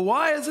yourself. Well,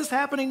 why is this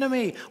happening to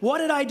me? What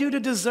did I do to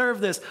deserve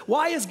this?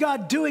 Why is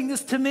God doing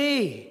this to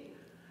me?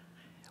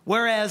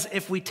 Whereas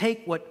if we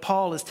take what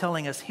Paul is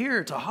telling us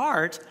here to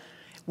heart,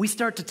 we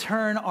start to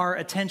turn our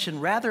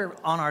attention rather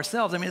on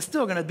ourselves. I mean, it's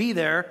still going to be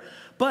there,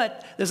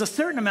 but there's a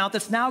certain amount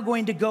that's now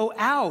going to go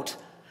out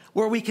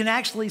where we can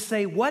actually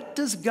say, what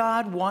does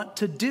God want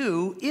to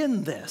do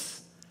in this?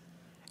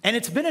 And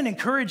it's been an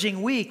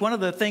encouraging week. One of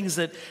the things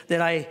that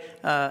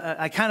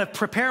I kind of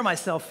prepare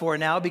myself for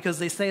now, because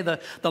they say the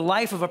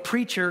life of a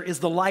preacher is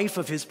the life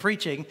of his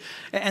preaching.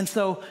 And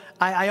so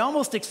I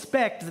almost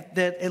expect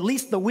that at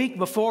least the week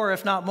before,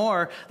 if not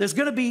more, there's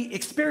going to be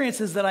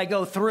experiences that I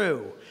go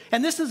through.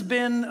 And this has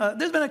been,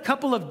 there's been a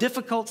couple of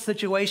difficult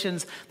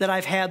situations that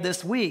I've had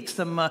this week,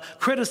 some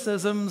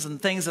criticisms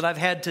and things that I've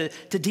had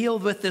to deal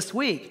with this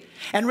week.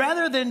 And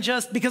rather than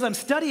just, because I'm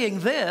studying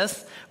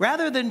this,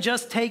 rather than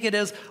just take it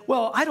as,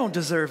 well, I don't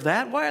deserve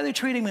that. Why are they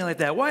treating me like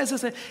that? Why is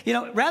this? You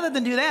know, rather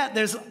than do that,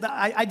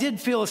 I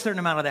did feel a certain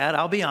amount of that,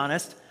 I'll be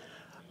honest.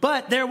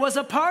 But there was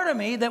a part of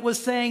me that was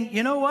saying,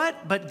 you know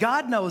what? But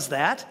God knows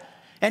that.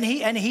 And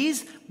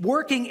he's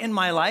working in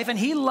my life, and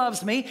he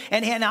loves me,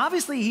 and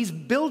obviously he's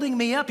building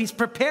me up. He's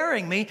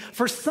preparing me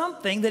for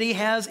something that he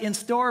has in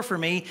store for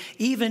me,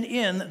 even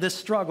in the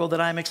struggle that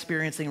I'm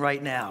experiencing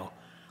right now.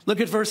 Look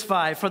at verse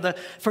 5.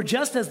 For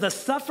just as the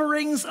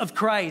sufferings of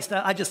Christ,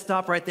 I just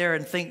stop right there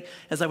and think,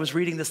 as I was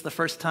reading this the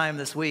first time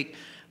this week,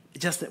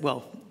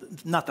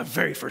 not the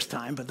very first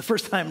time, but the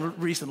first time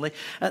recently.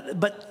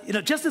 But you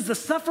know, just as the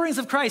sufferings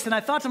of Christ, and I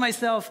thought to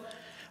myself,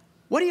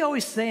 what are you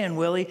always saying,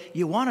 Willie?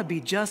 You want to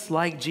be just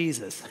like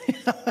Jesus.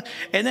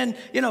 And then,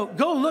 you know,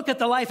 go look at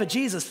the life of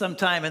Jesus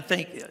sometime and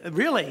think,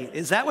 really,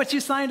 is that what you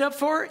signed up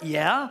for?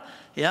 Yeah,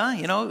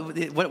 you know,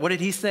 what did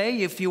he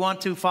say? If you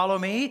want to follow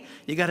me,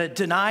 you got to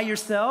deny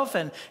yourself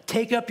and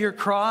take up your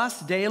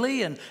cross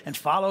daily and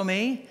follow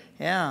me.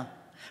 Yeah.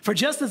 For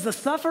just as the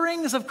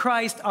sufferings of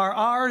Christ are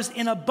ours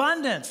in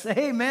abundance.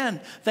 Amen.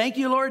 Thank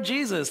you, Lord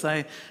Jesus.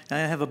 I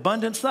have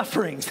abundant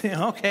sufferings.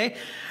 Okay.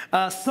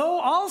 So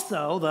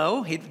also,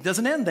 though, he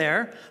doesn't end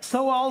there,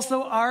 so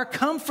also our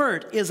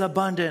comfort is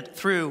abundant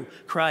through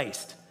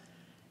Christ.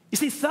 You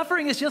see,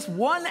 suffering is just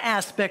one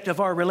aspect of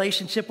our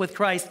relationship with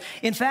Christ.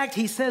 In fact,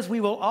 he says we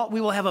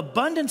will have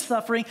abundant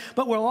suffering,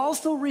 but we'll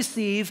also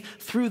receive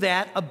through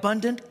that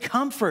abundant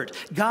comfort,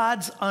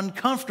 God's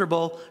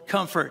uncomfortable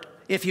comfort,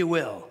 if you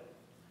will.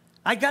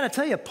 I got to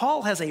tell you,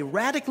 Paul has a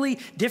radically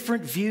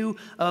different view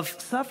of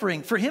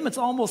suffering. For him, it's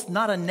almost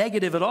not a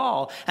negative at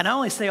all. And I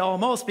only say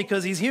almost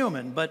because he's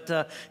human, but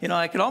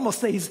I could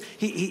almost say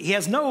he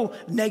has no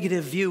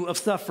negative view of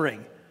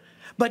suffering.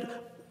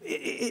 But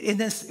in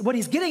this, what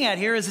he's getting at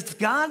here is it's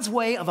God's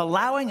way of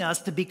allowing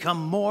us to become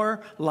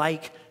more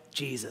like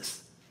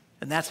Jesus.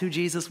 And that's who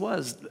Jesus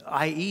was,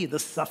 i.e., the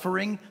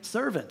suffering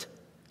servant.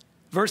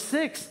 Verse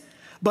 6,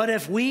 but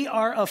if we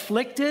are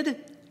afflicted,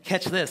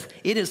 catch this,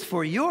 it is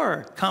for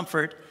your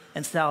comfort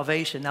and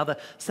salvation. Now, the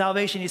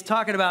salvation he's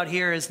talking about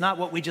here is not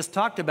what we just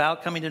talked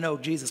about, coming to know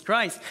Jesus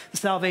Christ. The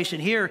salvation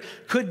here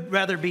could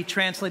rather be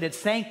translated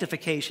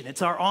sanctification.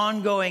 It's our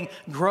ongoing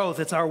growth.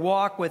 It's our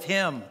walk with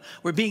him.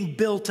 We're being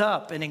built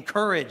up and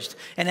encouraged,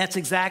 and that's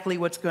exactly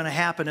what's going to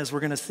happen, as we're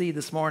going to see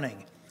this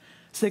morning.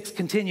 6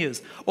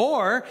 continues,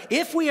 or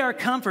if we are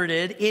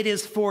comforted, it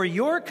is for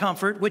your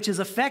comfort, which is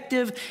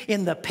effective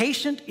in the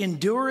patient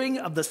enduring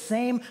of the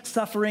same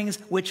sufferings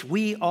which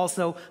we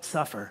also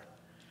suffer.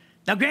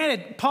 Now,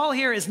 granted, Paul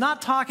here is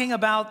not talking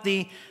about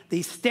the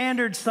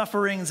standard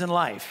sufferings in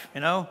life.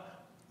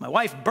 My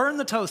wife burned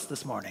the toast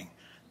this morning.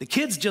 The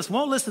kids just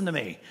won't listen to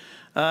me.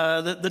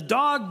 The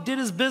dog did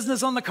his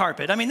business on the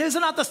carpet. I mean, these are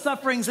not the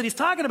sufferings that he's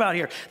talking about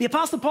here. The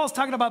Apostle Paul's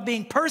talking about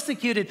being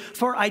persecuted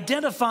for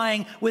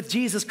identifying with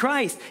Jesus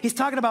Christ. He's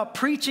talking about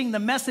preaching the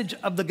message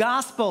of the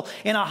gospel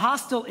in a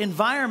hostile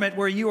environment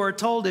where you are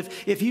told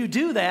if you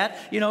do that,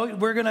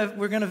 we're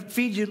gonna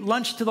feed you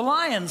lunch to the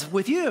lions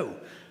with you.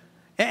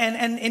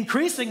 And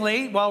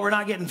increasingly, while we're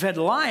not getting fed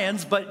to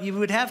lions, but you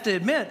would have to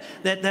admit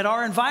that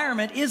our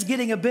environment is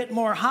getting a bit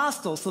more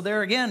hostile. So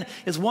there again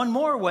is one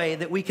more way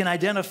that we can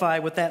identify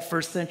with that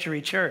first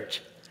century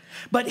church.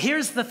 But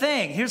here's the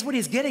thing. Here's what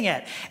he's getting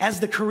at.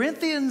 As the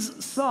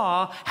Corinthians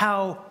saw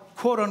how,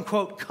 quote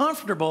unquote,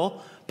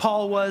 comfortable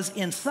Paul was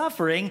in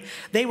suffering,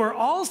 they were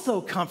also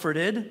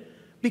comforted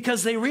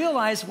because they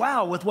realized,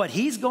 wow, with what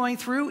he's going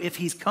through, if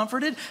he's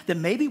comforted,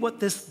 then maybe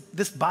what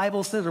this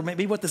Bible says, or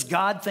maybe what this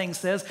God thing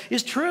says,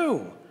 is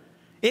true.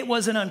 It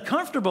was an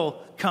uncomfortable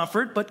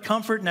comfort, but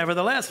comfort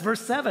nevertheless.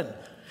 Verse 7,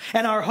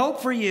 and our hope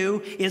for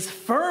you is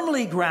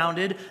firmly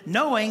grounded,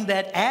 knowing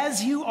that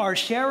as you are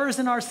sharers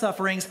in our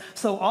sufferings,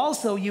 so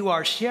also you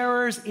are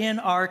sharers in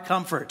our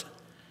comfort.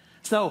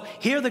 So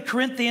here the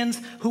Corinthians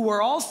who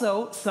were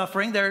also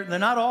suffering, they're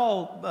not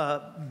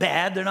all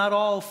bad, they're not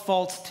all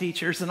false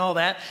teachers and all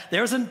that.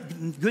 There's a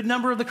good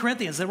number of the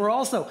Corinthians that were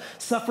also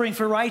suffering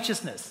for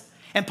righteousness.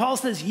 And Paul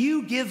says,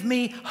 you give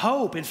me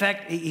hope. In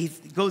fact, he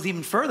goes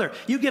even further.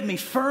 You give me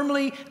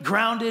firmly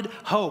grounded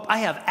hope. I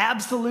have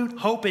absolute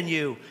hope in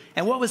you.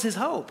 And what was his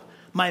hope?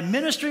 My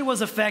ministry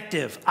was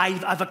effective.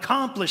 I've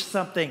accomplished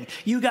something.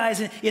 You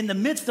guys, in the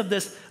midst of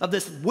this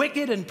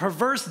wicked and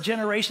perverse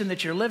generation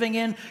that you're living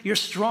in, you're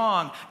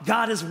strong.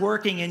 God is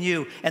working in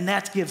you, and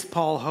that gives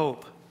Paul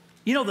hope.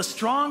 The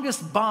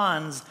strongest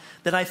bonds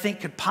that I think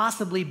could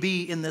possibly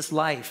be in this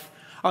life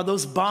are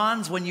those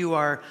bonds when you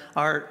are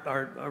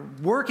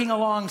working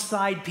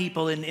alongside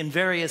people in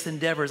various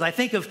endeavors. I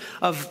think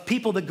of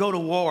people that go to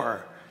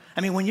war. I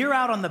mean, when you're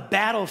out on the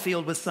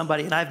battlefield with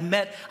somebody, and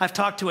I've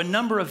talked to a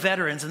number of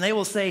veterans, and they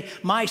will say,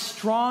 my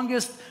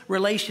strongest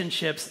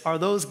relationships are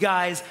those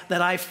guys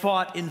that I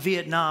fought in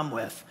Vietnam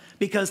with,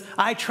 because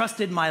I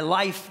trusted my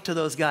life to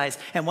those guys.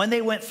 And when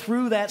they went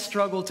through that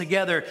struggle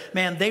together,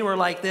 man, they were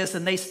like this,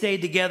 and they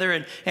stayed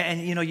together.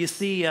 And you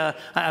see,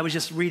 I was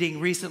just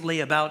reading recently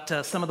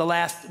about some of the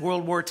last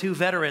World War II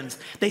veterans.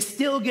 They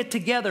still get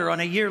together on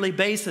a yearly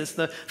basis,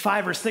 the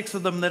 5 or 6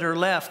 of them that are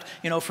left,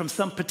 from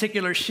some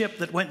particular ship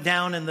that went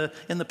down in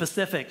the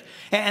Pacific.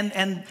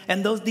 And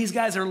these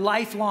guys are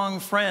lifelong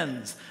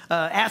friends.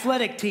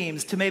 Athletic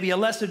teams, to maybe a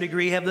lesser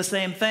degree, have the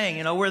same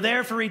thing. We're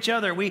there for each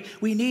other. We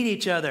need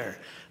each other.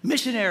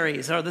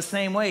 Missionaries are the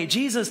same way.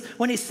 Jesus,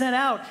 when he sent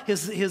out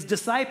his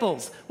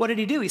disciples, what did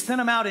he do? He sent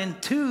them out in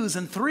 2s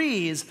and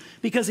 3s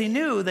because he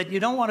knew that you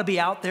don't want to be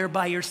out there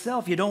by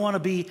yourself. You don't want to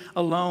be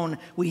alone.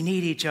 We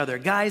need each other.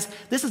 Guys,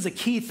 this is a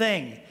key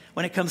thing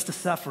when it comes to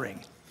suffering.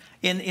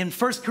 In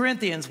 1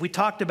 Corinthians, we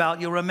talked about,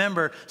 you'll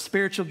remember,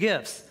 spiritual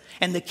gifts.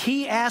 And the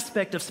key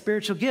aspect of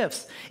spiritual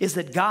gifts is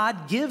that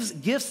God gives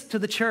gifts to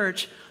the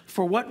church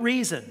for what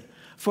reason?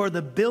 For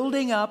the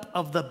building up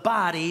of the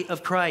body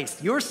of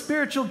Christ. Your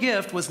spiritual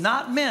gift was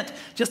not meant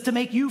just to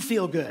make you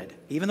feel good,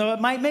 even though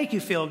it might make you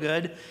feel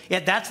good.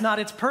 Yet that's not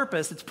its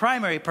purpose. Its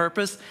primary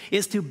purpose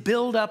is to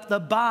build up the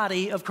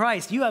body of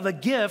Christ. You have a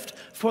gift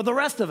for the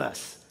rest of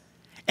us.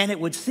 And it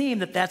would seem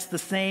that that's the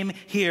same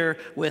here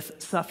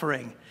with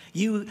suffering.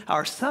 You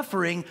are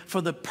suffering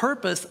for the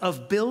purpose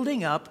of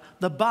building up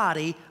the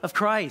body of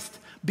Christ,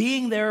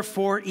 being there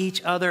for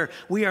each other.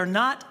 We are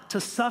not to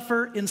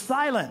suffer in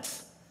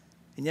silence.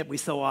 And yet we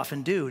so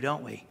often do,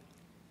 don't we?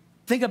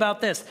 Think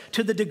about this.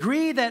 To the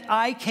degree that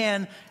I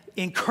can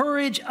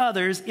encourage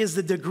others is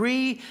the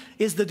degree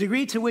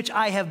to which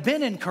I have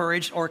been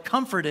encouraged or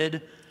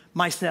comforted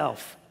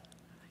myself.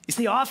 You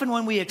see, often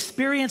when we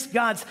experience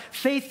God's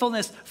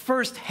faithfulness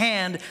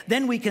firsthand,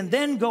 then we can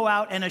then go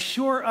out and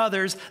assure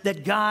others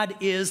that God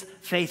is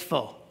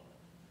faithful.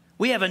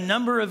 We have a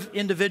number of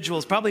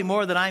individuals, probably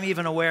more than I'm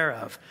even aware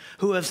of,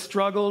 who have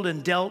struggled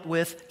and dealt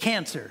with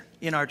cancer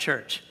in our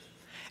church.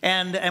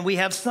 And we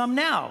have some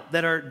now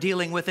that are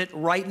dealing with it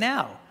right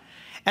now.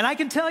 And I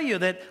can tell you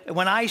that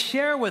when I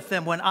share with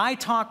them, when I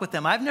talk with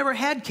them, I've never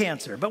had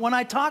cancer, but when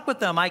I talk with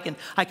them, I can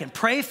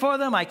pray for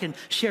them, I can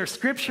share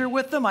scripture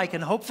with them, I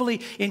can hopefully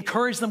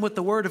encourage them with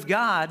the word of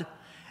God,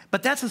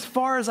 but that's as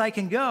far as I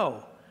can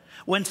go.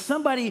 When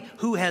somebody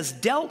who has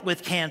dealt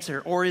with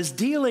cancer or is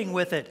dealing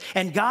with it,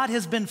 and God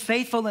has been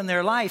faithful in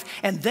their life,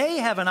 and they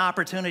have an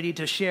opportunity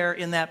to share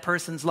in that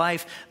person's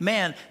life,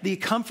 man, the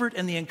comfort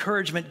and the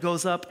encouragement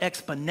goes up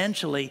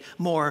exponentially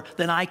more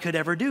than I could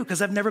ever do,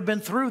 because I've never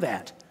been through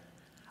that.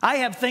 I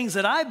have things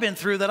that I've been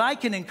through that I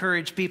can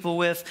encourage people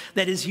with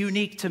that is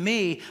unique to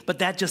me, but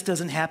that just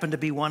doesn't happen to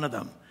be one of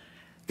them.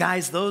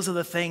 Guys, those are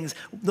the things,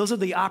 those are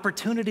the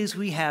opportunities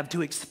we have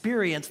to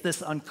experience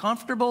this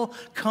uncomfortable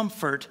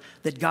comfort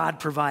that God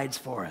provides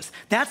for us.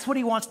 That's what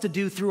he wants to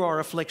do through our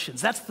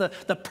afflictions. That's the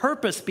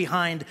purpose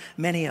behind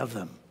many of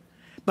them.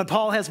 But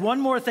Paul has one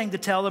more thing to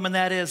tell them, and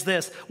that is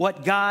this: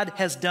 what God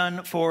has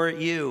done for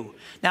you.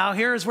 Now,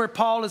 here's where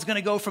Paul is going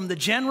to go from the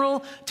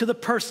general to the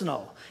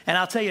personal. And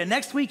I'll tell you,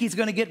 next week he's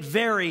going to get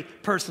very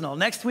personal.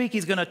 Next week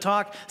he's going to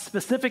talk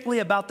specifically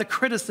about the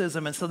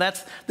criticism. And so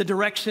that's the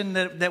direction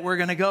that we're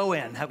going to go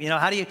in. You know,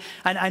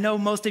 I know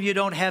most of you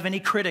don't have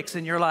any critics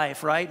in your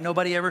life, right?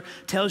 Nobody ever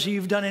tells you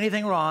you've done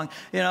anything wrong,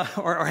 you know,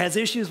 or has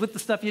issues with the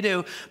stuff you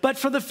do. But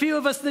for the few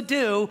of us that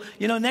do,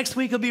 you know, next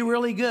week will be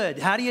really good.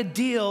 How do you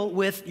deal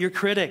with your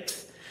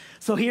critics?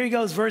 So here he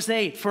goes, verse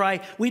 8.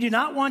 We do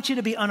not want you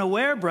to be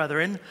unaware,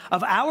 brethren,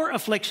 of our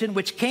affliction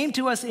which came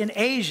to us in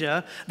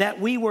Asia, that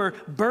we were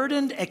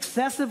burdened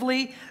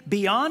excessively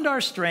beyond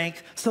our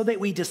strength, so that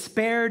we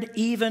despaired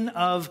even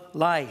of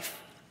life.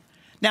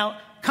 Now,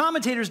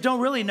 commentators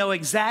don't really know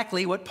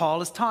exactly what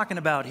Paul is talking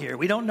about here.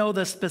 We don't know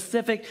the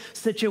specific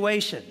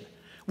situation.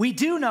 We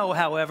do know,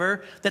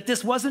 however, that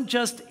this wasn't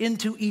just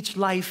into each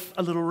life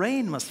a little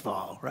rain must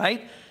fall,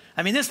 right?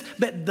 I mean,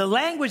 the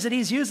language that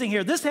he's using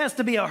here, this has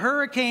to be a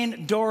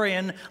Hurricane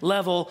Dorian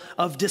level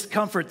of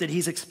discomfort that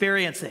he's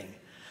experiencing.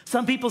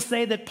 Some people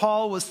say that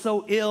Paul was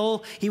so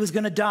ill, he was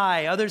going to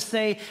die. Others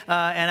say,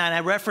 and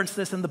I referenced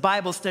this in the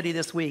Bible study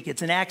this week.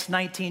 It's in Acts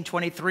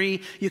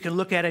 19:23. You can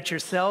look at it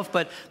yourself.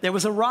 But there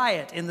was a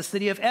riot in the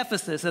city of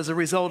Ephesus as a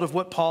result of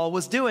what Paul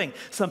was doing.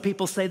 Some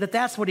people say that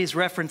that's what he's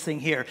referencing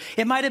here.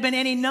 It might have been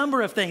any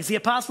number of things. The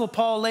Apostle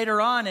Paul later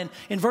on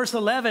in verse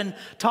 11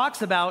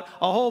 talks about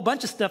a whole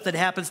bunch of stuff that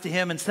happens to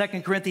him in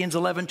 2 Corinthians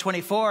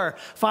 11:24.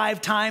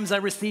 5 times I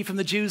received from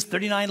the Jews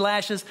 39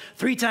 lashes.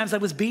 3 times I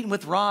was beaten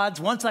with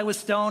rods. Once I was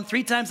stoned.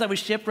 3 times I was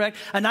shipwrecked.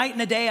 A night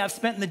and a day I've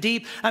spent in the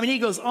deep. I mean, he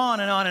goes on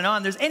and on and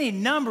on. There's any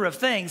number of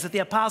things that the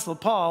Apostle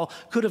Paul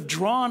could have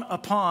drawn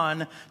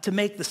upon to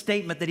make the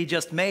statement that he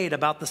just made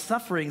about the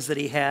sufferings that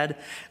he had.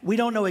 We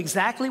don't know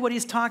exactly what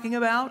he's talking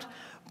about,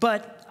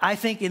 but I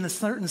think in a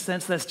certain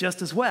sense that's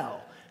just as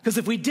well. Because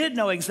if we did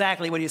know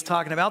exactly what he's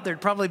talking about, there'd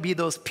probably be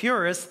those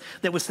purists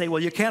that would say, well,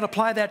 you can't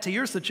apply that to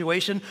your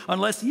situation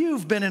unless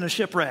you've been in a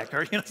shipwreck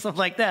or something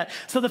like that.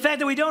 So the fact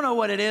that we don't know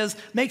what it is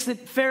makes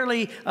it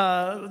fairly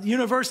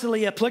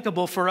universally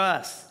applicable for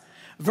us.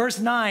 Verse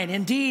 9,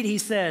 indeed, he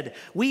said,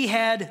 we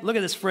had, look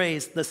at this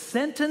phrase, the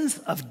sentence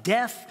of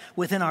death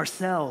within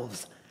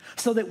ourselves,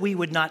 so that we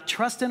would not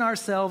trust in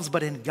ourselves,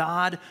 but in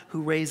God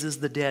who raises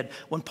the dead.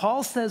 When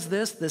Paul says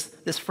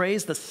this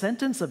phrase, the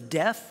sentence of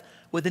death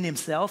within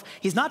himself,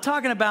 he's not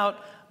talking about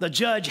the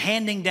judge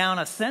handing down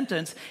a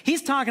sentence.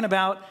 He's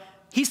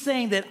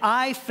saying that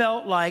I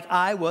felt like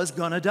I was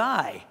going to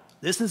die.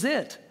 This is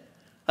it.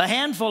 A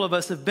handful of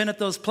us have been at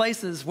those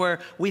places where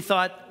we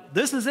thought,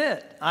 this is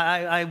it.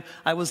 I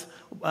was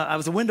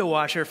a window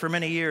washer for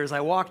many years.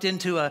 I walked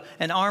into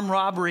an armed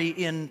robbery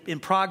in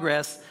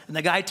progress, and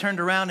the guy turned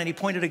around and he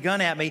pointed a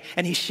gun at me,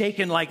 and he's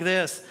shaking like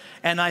this.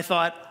 And I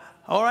thought,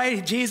 all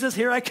right, Jesus,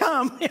 here I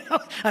come.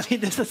 I mean,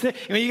 this is it.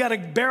 I mean, you got a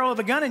barrel of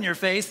a gun in your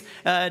face.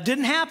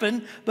 Didn't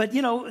happen, but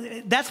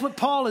that's what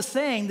Paul is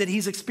saying that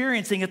he's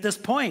experiencing at this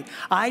point.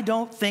 I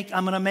don't think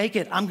I'm going to make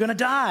it. I'm going to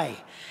die.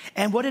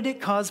 And what did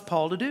it cause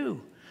Paul to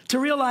do? To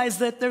realize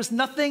that there's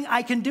nothing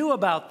I can do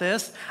about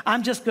this.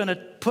 I'm just going to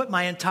put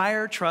my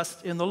entire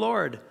trust in the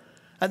Lord.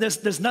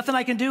 There's nothing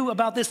I can do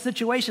about this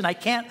situation. I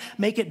can't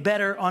make it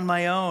better on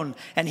my own.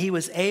 And he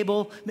was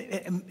able,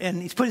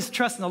 and he's put his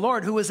trust in the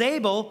Lord, who was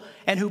able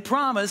and who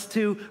promised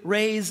to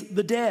raise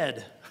the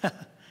dead.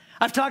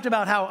 I've talked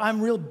about how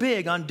I'm real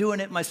big on doing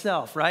it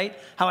myself, right?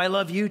 How I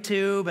love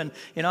YouTube, and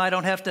I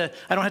don't have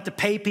to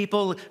pay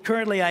people.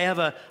 Currently, I have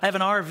an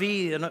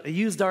RV, a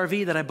used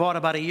RV that I bought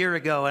about a year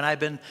ago, and I've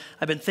been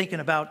thinking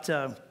about.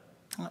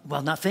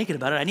 Not thinking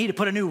about it. I need to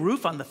put a new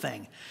roof on the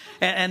thing.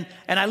 And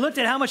I looked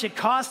at how much it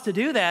costs to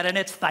do that, and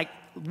it's like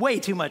way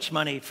too much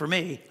money for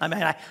me. I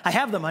mean, I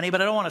have the money,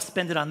 but I don't want to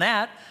spend it on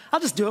that. I'll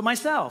just do it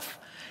myself.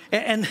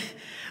 And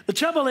the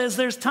trouble is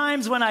there's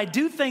times when I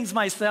do things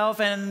myself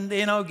and,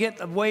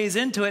 get ways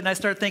into it and I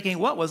start thinking,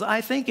 what was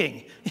I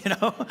thinking?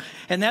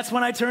 And that's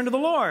when I turn to the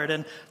Lord.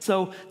 And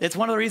so it's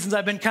one of the reasons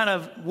I've been kind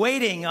of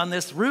waiting on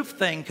this roof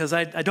thing, because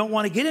I don't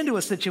want to get into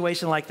a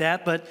situation like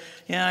that. But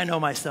yeah, I know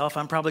myself.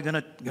 I'm probably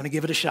going to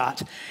give it a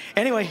shot.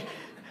 Anyway,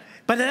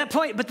 but at that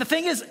point, the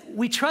thing is,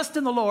 we trust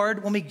in the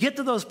Lord when we get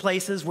to those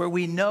places where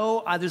we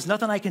know there's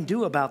nothing I can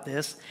do about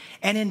this.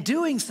 And in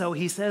doing so,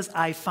 he says,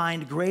 I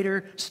find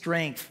greater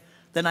strength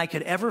than I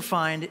could ever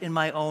find in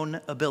my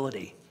own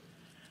ability.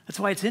 That's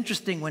why it's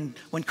interesting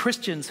when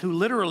Christians who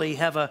literally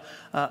have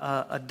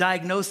a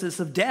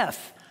diagnosis of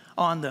death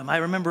on them. I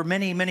remember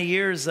many, many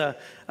years, a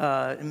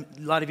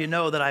lot of you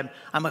know that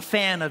I'm a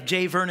fan of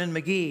J. Vernon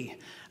McGee,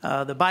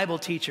 the Bible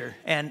teacher.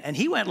 And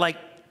he went like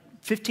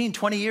 15,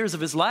 20 years of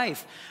his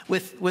life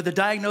with a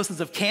diagnosis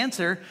of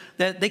cancer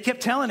that they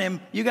kept telling him,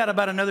 you got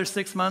about another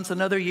 6 months,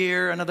 another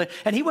year,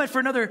 and he went for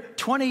another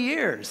 20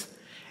 years.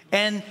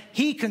 And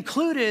he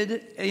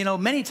concluded,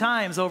 many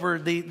times over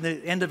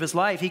the end of his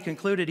life,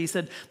 he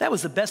said, that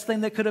was the best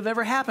thing that could have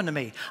ever happened to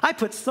me. I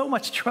put so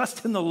much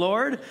trust in the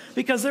Lord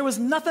because there was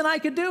nothing I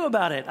could do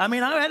about it. I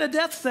mean, I had a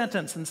death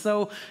sentence. And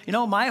so,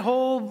 my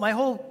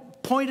whole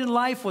point in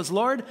life was,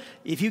 Lord,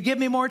 if you give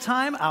me more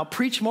time, I'll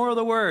preach more of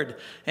the word.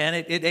 And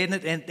it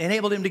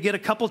enabled him to get a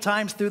couple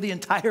times through the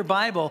entire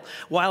Bible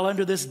while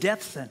under this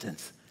death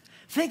sentence.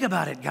 Think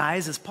about it,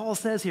 guys. As Paul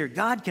says here,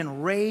 God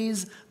can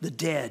raise the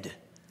dead.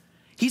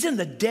 He's in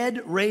the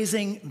dead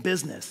raising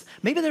business.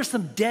 Maybe there's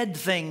some dead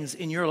things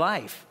in your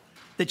life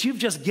that you've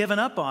just given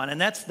up on,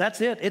 and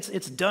that's it.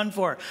 It's done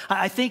for.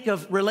 I think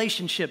of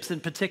relationships in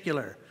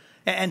particular,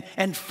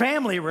 and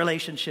family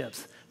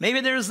relationships. Maybe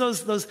there's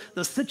those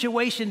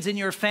situations in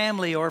your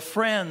family or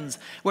friends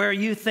where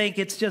you think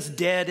it's just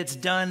dead, it's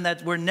done,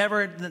 that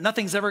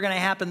nothing's ever going to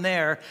happen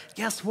there.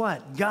 Guess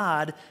what?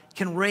 God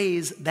can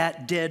raise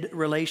that dead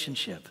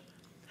relationship.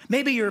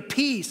 Maybe your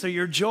peace or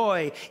your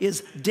joy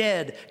is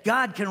dead.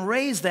 God can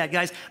raise that,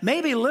 guys.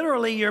 Maybe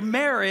literally your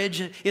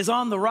marriage is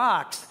on the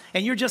rocks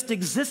and you're just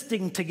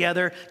existing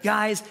together.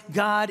 Guys,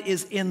 God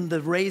is in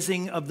the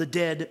raising of the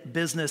dead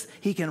business.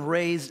 He can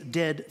raise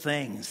dead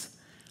things.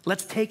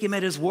 Let's take him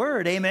at his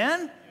word,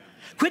 amen?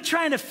 Quit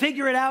trying to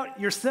figure it out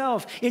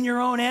yourself in your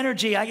own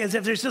energy, as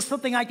if there's just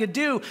something I could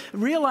do.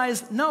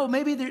 Realize, no,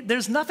 maybe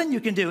there's nothing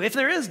you can do. If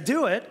there is,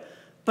 do it.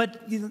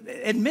 But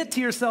admit to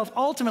yourself,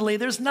 ultimately,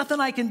 there's nothing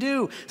I can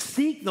do.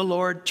 Seek the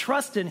Lord,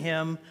 trust in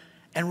him,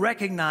 and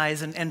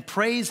recognize and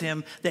praise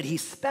him that he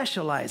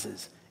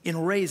specializes in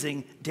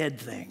raising dead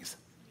things.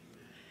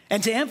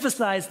 And to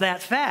emphasize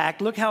that fact,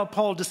 look how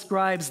Paul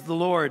describes the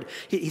Lord.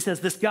 He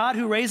says, this God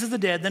who raises the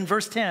dead, then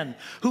verse 10,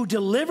 who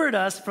delivered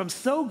us from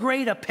so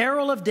great a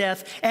peril of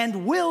death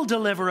and will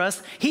deliver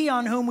us, he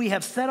on whom we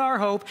have set our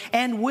hope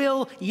and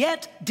will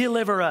yet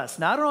deliver us.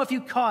 Now, I don't know if you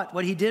caught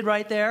what he did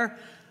right there,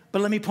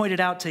 but let me point it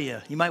out to you.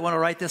 You might want to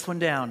write this one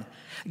down.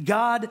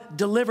 God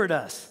delivered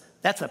us.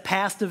 That's a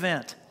past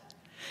event.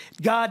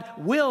 God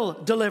will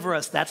deliver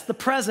us. That's the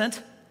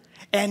present.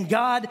 And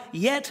God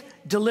yet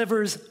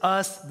delivers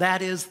us.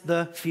 That is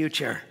the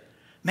future.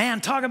 Man,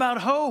 talk about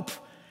hope.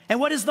 And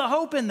what is the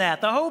hope in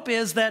that? The hope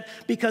is that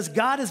because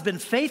God has been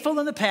faithful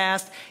in the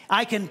past,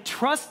 I can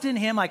trust in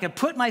him, I can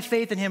put my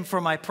faith in him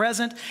for my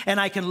present, and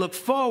I can look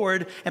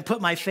forward and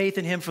put my faith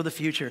in him for the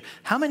future.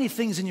 How many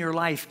things in your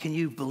life can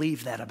you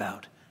believe that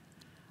about?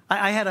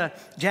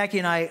 Jackie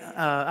and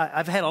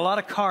I've had a lot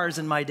of cars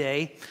in my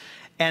day,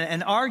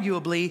 and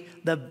arguably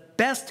the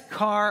best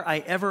car I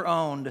ever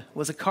owned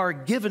was a car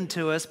given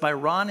to us by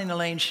Ron and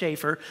Elaine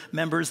Schaefer,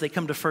 members. They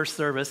come to first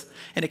service,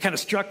 and it kind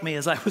of struck me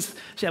as I was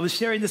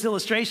sharing this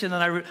illustration,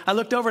 and I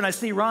looked over and I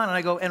see Ron, and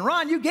I go, and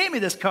Ron, you gave me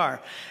this car.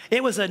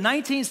 It was a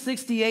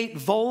 1968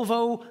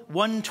 Volvo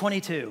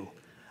 122.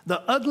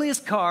 The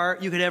ugliest car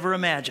you could ever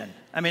imagine.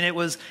 I mean, it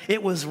was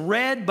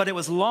red, but it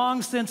was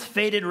long since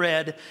faded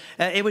red.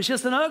 It was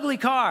just an ugly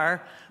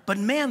car, but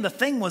man, the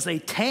thing was a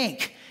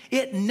tank.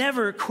 It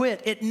never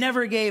quit. It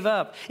never gave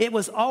up. It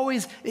was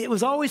always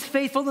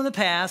faithful in the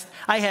past.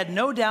 I had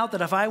no doubt that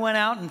if I went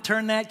out and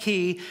turned that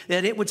key,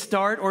 that it would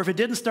start, or if it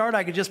didn't start,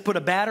 I could just put a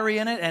battery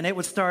in it and it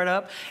would start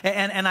up.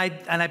 And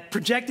I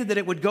projected that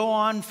it would go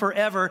on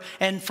forever.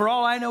 And for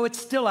all I know, it's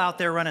still out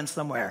there running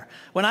somewhere.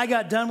 When I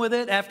got done with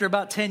it, after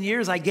about 10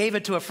 years, I gave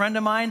it to a friend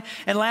of mine.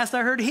 And last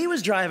I heard, he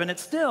was driving it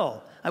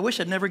still. I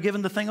wish I'd never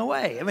given the thing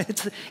away. I mean,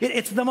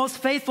 it's the most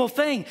faithful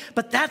thing.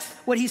 But that's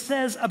what he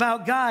says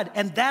about God,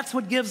 and that's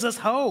what gives us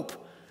hope.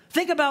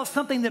 Think about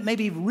something that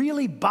maybe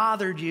really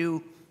bothered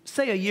you,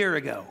 say, a year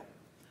ago.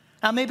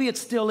 Now, maybe it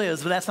still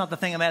is, but that's not the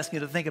thing I'm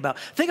asking you to think about.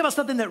 Think about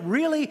something that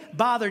really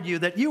bothered you,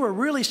 that you were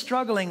really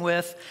struggling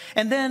with,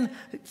 and then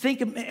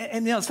think,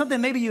 and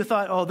something maybe you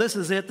thought, oh, this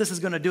is it, this is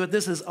going to do it,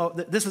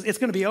 it's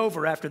going to be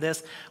over after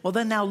this. Well,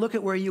 then now look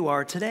at where you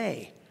are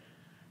today.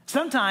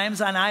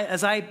 Sometimes,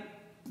 as I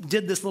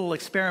did this little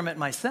experiment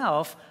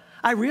myself,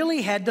 I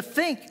really had to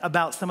think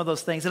about some of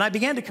those things. And I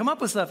began to come up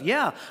with stuff.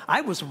 Yeah,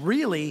 I was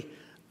really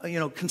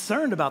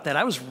concerned about that.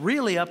 I was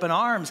really up in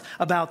arms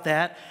about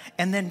that.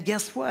 And then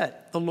guess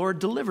what? The Lord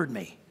delivered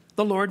me.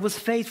 The Lord was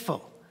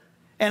faithful.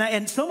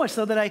 And so much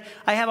so that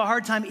I have a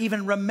hard time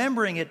even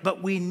remembering it,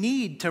 but we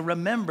need to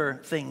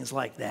remember things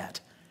like that.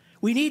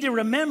 We need to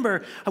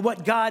remember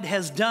what God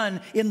has done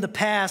in the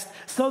past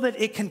so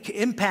that it can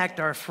impact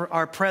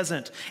our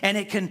present and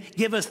it can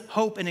give us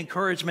hope and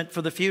encouragement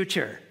for the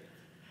future.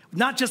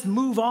 Not just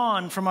move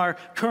on from our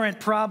current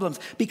problems,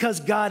 because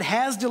God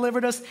has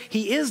delivered us,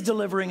 He is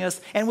delivering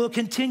us, and will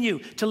continue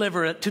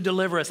to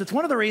deliver us. It's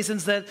one of the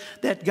reasons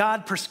that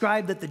God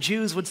prescribed that the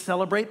Jews would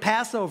celebrate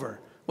Passover.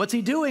 What's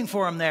He doing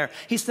for them there?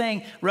 He's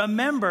saying,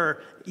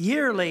 remember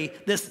yearly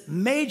this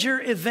major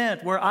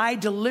event where I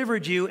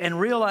delivered you, and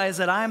realize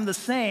that I'm the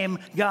same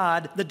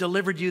God that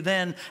delivered you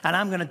then, and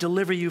I'm going to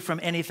deliver you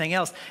from anything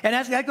else. And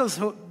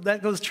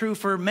that goes true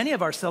for many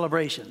of our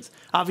celebrations.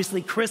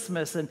 Obviously,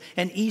 Christmas and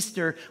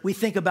Easter, we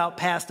think about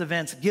past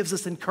events, gives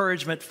us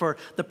encouragement for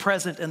the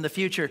present and the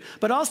future.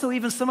 But also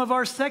even some of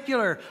our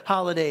secular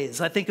holidays.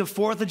 I think of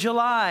 4th of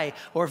July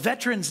or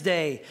Veterans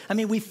Day. I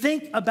mean, we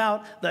think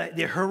about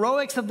the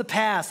heroics of the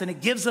past, and it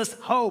gives us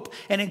hope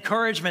and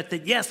encouragement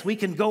that yes, we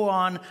can go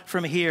on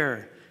from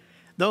here.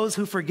 Those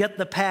who forget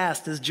the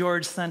past, as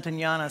George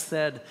Santayana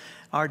said,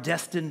 are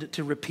destined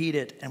to repeat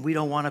it, and we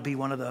don't want to be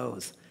one of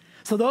those.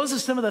 So those are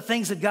some of the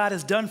things that God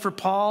has done for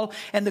Paul,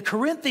 and the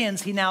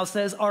Corinthians, he now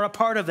says, are a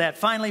part of that.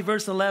 Finally,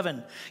 verse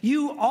 11,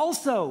 you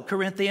also,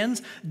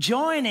 Corinthians,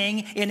 joining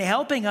in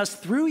helping us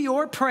through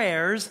your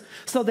prayers,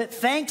 so that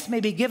thanks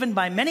may be given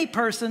by many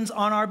persons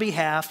on our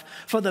behalf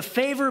for the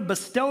favor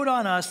bestowed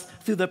on us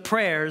through the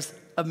prayers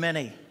of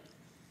many.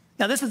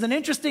 Now, this is an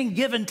interesting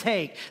give and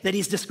take that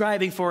he's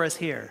describing for us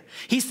here.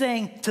 He's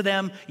saying to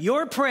them,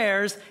 your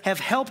prayers have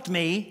helped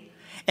me,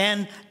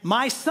 and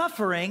my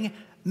suffering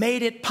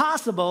made it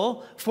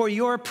possible for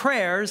your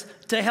prayers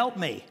to help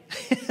me.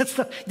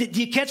 So, do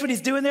you catch what he's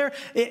doing there?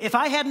 If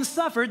I hadn't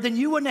suffered, then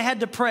you wouldn't have had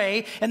to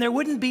pray, and there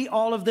wouldn't be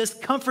all of this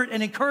comfort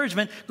and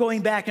encouragement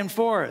going back and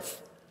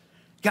forth.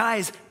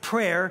 Guys,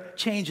 prayer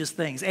changes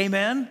things.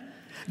 Amen?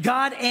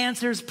 God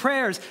answers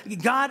prayers.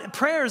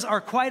 Prayers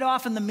are quite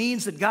often the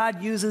means that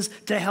God uses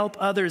to help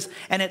others.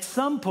 And at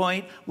some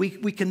point, we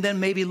can then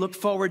maybe look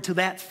forward to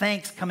that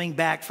thanks coming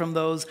back from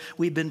those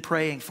we've been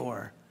praying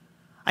for.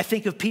 I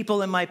think of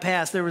people in my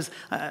past. There was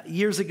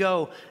years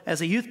ago as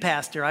a youth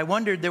pastor, I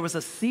wondered, there was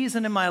a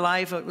season in my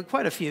life,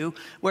 quite a few,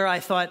 where I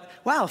thought,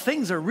 wow,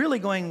 things are really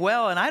going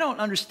well, and I don't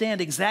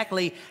understand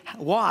exactly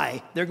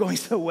why they're going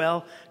so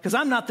well, because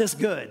I'm not this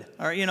good.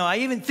 Or, I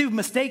even through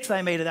mistakes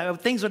I made,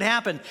 things would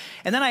happen.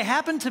 And then I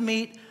happened to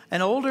meet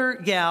an older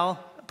gal,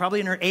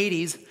 probably in her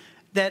 80s,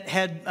 that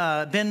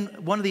had been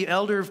one of the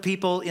elder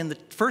people in the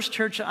first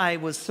church I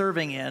was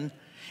serving in.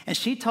 And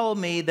she told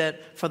me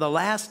that for the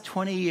last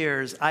 20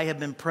 years, I have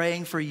been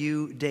praying for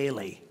you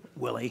daily,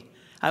 Willie.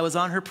 I was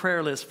on her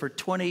prayer list for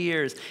 20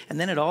 years, and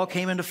then it all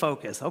came into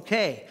focus.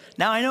 Okay,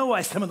 now I know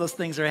why some of those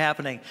things are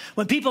happening.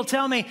 When people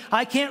tell me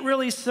I can't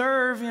really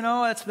serve,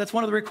 that's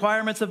one of the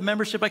requirements of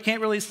membership. I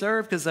can't really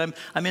serve because I'm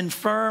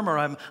infirm or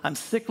I'm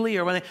sickly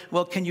or whatever.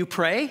 Well, can you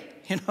pray?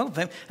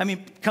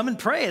 Come and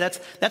pray.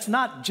 That's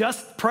not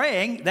just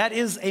praying. That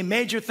is a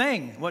major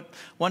thing. What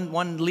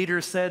one leader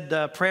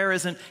said, prayer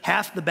isn't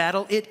half the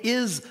battle. It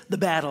is the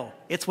battle.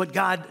 It's what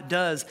God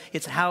does.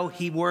 It's how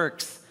He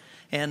works.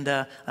 And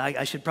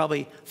I should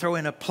probably throw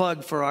in a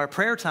plug for our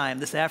prayer time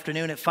this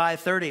afternoon at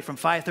 5:30. From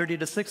 5:30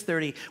 to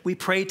 6:30, we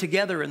pray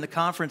together in the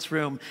conference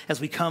room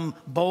as we come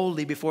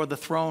boldly before the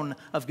throne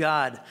of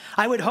God.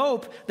 I would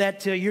hope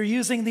that you're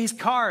using these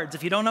cards.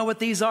 If you don't know what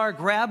these are,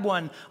 grab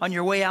one on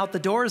your way out the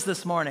doors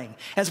this morning.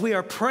 As we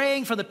are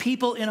praying for the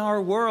people in our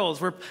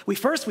worlds, we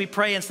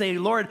pray and say,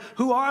 Lord,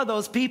 who are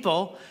those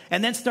people?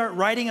 And then start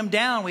writing them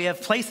down. We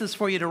have places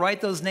for you to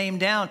write those names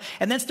down.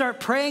 And then start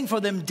praying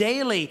for them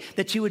daily,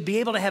 that you would be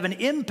able to have an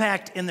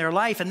impact in their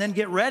life, and then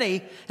get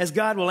ready, as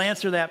God will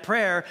answer that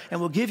prayer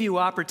and will give you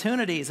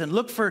opportunities, and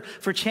look for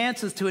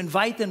chances to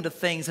invite them to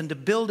things and to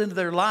build into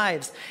their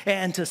lives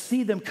and to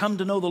see them come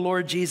to know the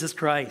Lord Jesus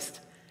Christ.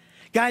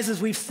 Guys, as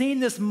we've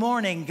seen this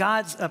morning,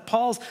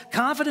 Paul's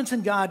confidence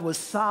in God was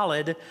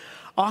solid,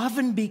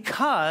 often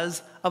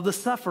because of the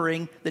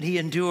suffering that he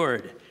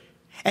endured.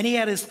 And he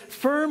had his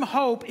firm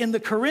hope in the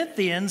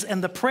Corinthians,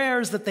 and the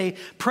prayers that they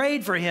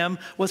prayed for him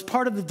was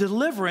part of the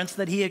deliverance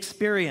that he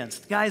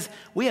experienced. Guys,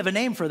 we have a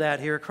name for that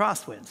here at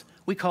Crosswinds.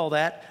 We call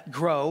that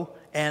grow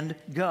and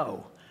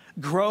go.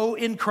 Grow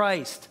in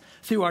Christ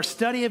through our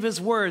study of His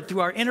Word,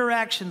 through our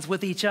interactions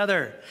with each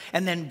other,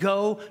 and then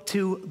go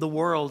to the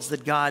worlds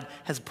that God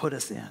has put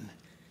us in.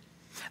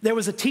 There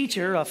was a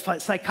teacher, a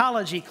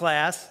psychology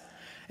class,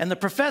 and the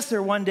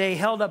professor one day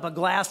held up a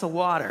glass of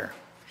water.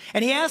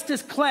 And he asked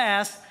his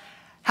class,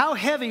 how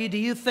heavy do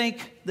you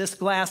think this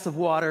glass of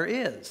water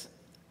is?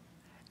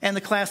 And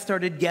the class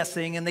started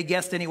guessing, and they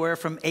guessed anywhere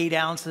from 8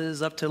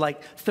 ounces up to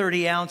like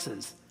 30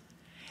 ounces.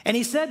 And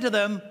he said to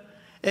them,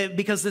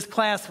 because this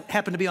class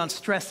happened to be on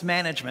stress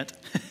management,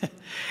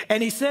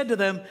 and he said to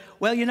them,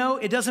 well,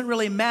 it doesn't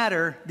really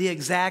matter the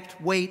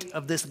exact weight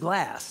of this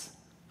glass.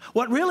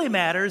 What really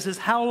matters is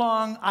how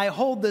long I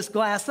hold this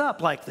glass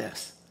up like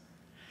this.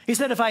 He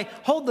said, if I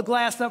hold the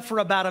glass up for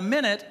about a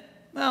minute,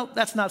 well,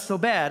 that's not so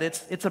bad.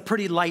 It's a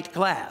pretty light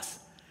glass.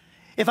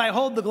 If I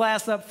hold the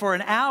glass up for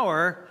an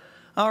hour,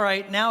 all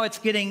right, now it's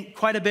getting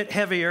quite a bit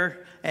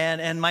heavier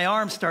and my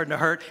arm's starting to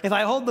hurt. If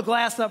I hold the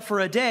glass up for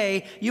a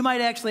day, you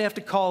might actually have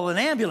to call an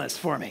ambulance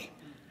for me.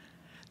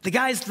 The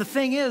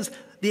thing is,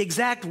 the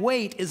exact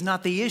weight is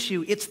not the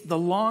issue. It's the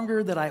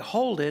longer that I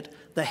hold it,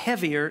 the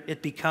heavier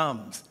it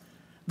becomes.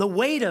 The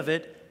weight of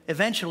it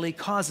eventually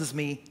causes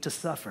me to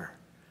suffer.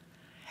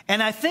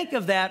 And I think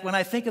of that when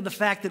I think of the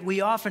fact that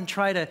we often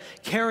try to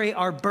carry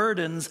our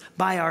burdens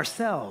by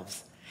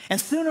ourselves. And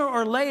sooner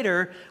or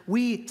later,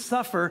 we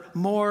suffer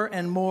more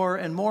and more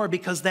and more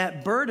because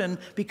that burden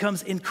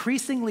becomes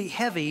increasingly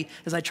heavy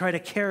as I try to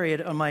carry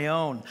it on my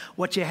own.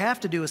 What you have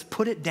to do is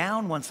put it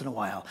down once in a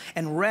while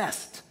and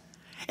rest.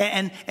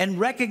 And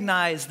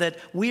recognize that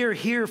we are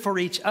here for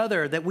each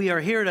other, that we are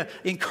here to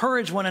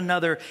encourage one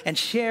another and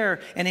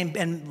share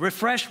and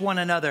refresh one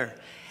another.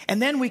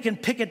 And then we can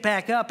pick it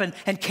back up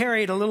and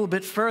carry it a little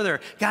bit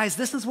further. Guys,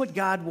 this is what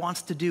God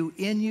wants to do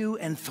in you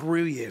and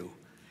through you.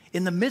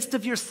 In the midst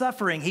of your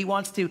suffering, he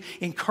wants to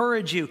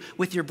encourage you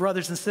with your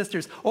brothers and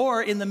sisters.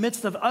 Or in the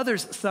midst of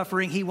others'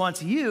 suffering, he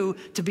wants you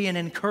to be an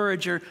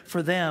encourager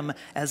for them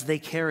as they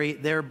carry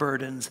their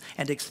burdens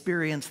and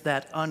experience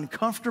that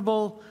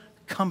uncomfortable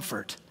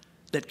comfort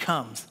that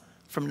comes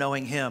from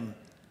knowing him.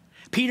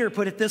 Peter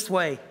put it this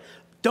way: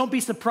 don't be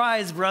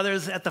surprised,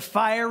 brothers, at the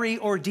fiery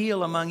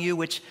ordeal among you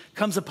which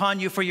comes upon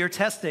you for your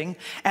testing,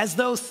 as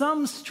though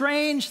some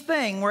strange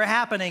thing were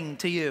happening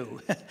to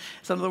you.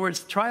 So in other words,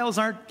 trials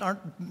aren't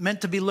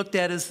meant to be looked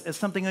at as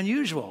something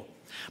unusual.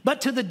 But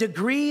to the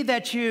degree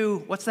that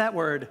you, what's that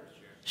word?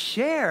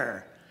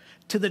 Share.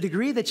 To the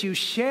degree that you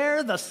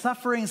share the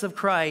sufferings of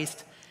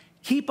Christ,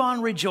 keep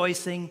on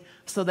rejoicing,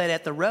 so that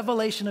at the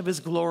revelation of his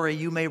glory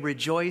you may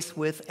rejoice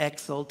with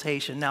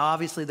exultation. Now,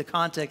 obviously, the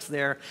context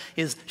there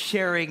is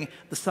sharing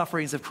the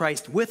sufferings of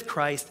Christ with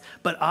Christ,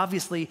 but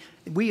obviously,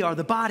 we are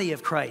the body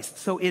of Christ.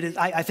 So it is.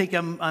 I think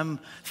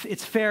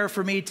it's fair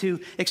for me to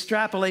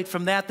extrapolate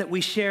from that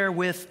we share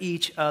with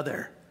each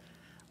other.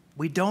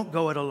 We don't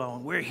go it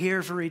alone. We're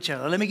here for each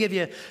other. Let me give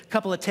you a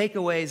couple of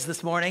takeaways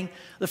this morning.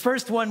 The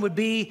first one would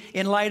be,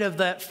 in light of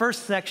that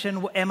first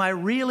section, am I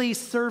really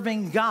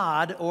serving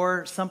God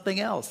or something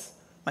else?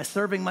 Am I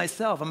serving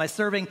myself? Am I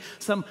serving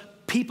some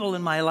people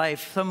in my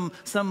life,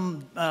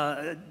 some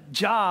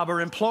job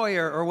or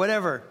employer or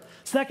whatever?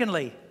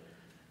 Secondly,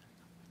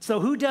 so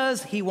who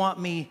does he want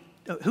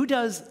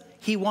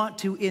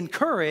to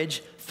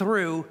encourage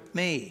through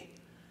me?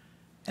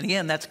 And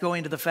again, that's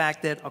going to the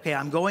fact that, okay,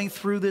 I'm going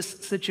through this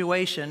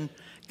situation.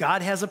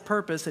 God has a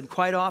purpose, and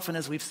quite often,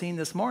 as we've seen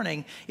this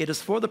morning, it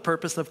is for the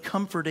purpose of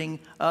comforting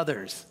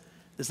others.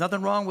 There's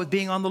nothing wrong with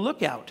being on the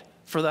lookout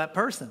for that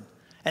person.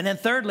 And then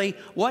thirdly,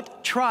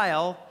 what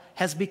trial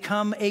has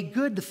become a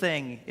good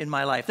thing in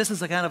my life? This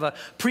is a kind of a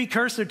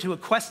precursor to a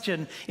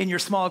question in your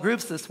small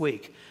groups this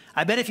week.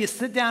 I bet if you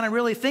sit down and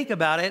really think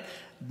about it,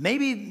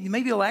 maybe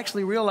you'll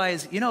actually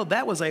realize,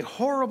 that was a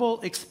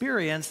horrible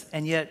experience,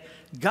 and yet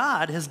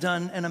God has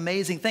done an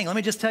amazing thing. Let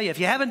me just tell you, if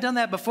you haven't done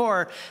that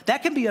before,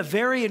 that can be a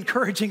very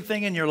encouraging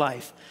thing in your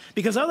life.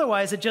 Because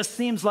otherwise, it just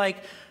seems like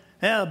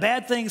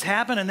bad things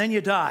happen and then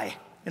you die.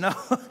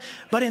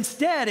 But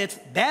instead, it's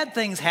bad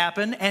things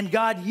happen, and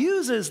God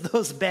uses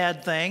those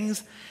bad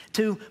things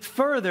to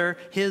further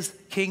his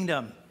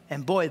kingdom.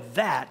 And boy,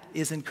 that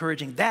is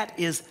encouraging. That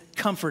is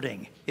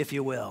comforting, if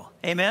you will.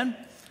 Amen?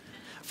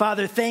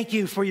 Father, thank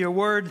you for your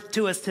word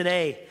to us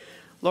today.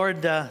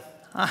 Lord,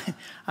 I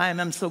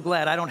am so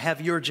glad I don't have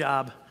your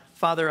job.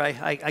 Father,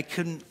 I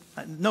couldn't,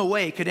 no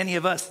way could any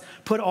of us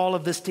put all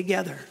of this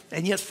together.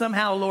 And yet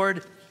somehow,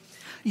 Lord,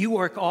 you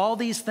work all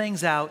these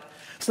things out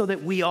so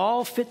that we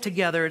all fit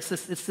together. It's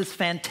this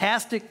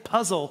fantastic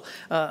puzzle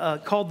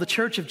called the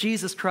Church of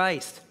Jesus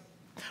Christ,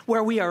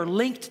 where we are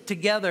linked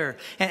together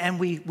and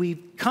we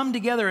come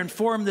together and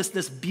form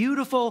this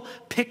beautiful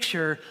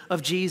picture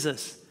of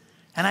Jesus.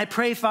 And I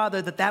pray,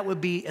 Father, that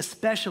would be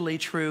especially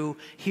true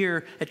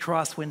here at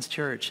Crosswinds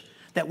Church,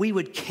 that we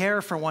would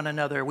care for one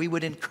another, we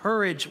would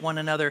encourage one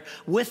another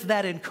with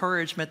that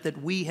encouragement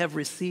that we have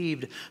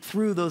received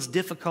through those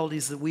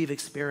difficulties that we've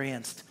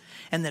experienced.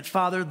 And that,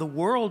 Father, the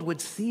world would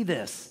see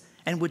this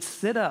and would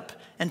sit up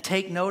and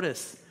take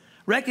notice,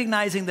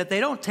 recognizing that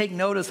they don't take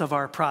notice of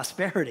our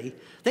prosperity.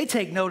 They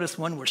take notice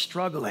when we're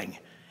struggling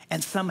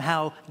and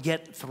somehow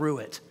get through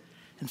it.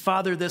 And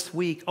Father, this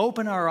week,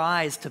 open our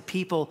eyes to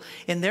people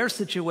in their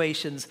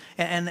situations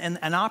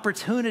and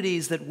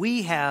opportunities that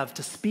we have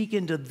to speak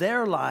into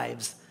their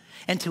lives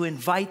and to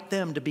invite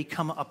them to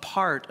become a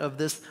part of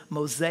this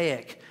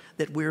mosaic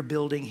that we're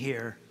building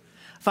here.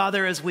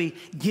 Father, as we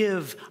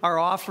give our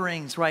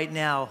offerings right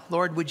now,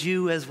 Lord, would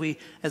you, as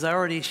I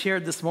already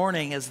shared this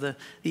morning, as the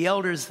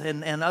elders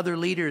and other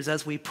leaders,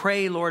 as we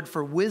pray, Lord,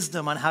 for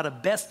wisdom on how to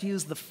best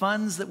use the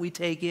funds that we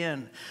take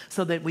in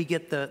so that we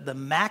get the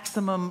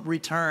maximum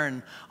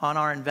return on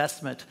our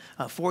investment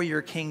for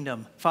your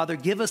kingdom. Father,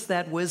 give us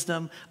that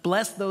wisdom.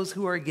 Bless those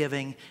who are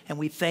giving, and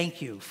we thank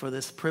you for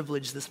this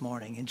privilege this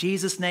morning. In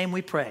Jesus' name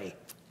we pray.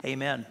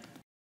 Amen.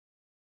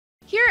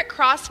 Here at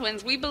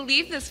Crosswinds, we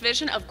believe this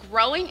vision of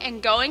growing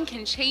and going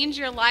can change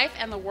your life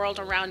and the world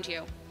around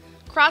you.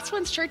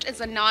 Crosswinds Church is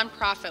a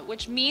nonprofit,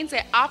 which means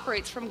it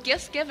operates from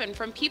gifts given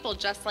from people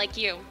just like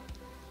you.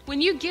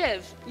 When you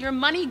give, your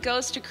money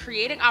goes to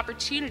creating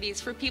opportunities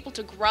for people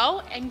to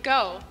grow and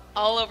go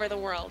all over the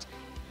world.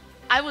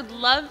 I would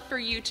love for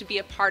you to be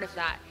a part of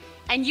that.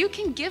 And you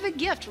can give a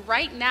gift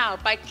right now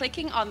by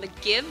clicking on the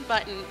Give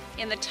button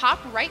in the top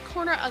right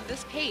corner of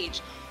this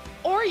page.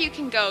 Or you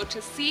can go to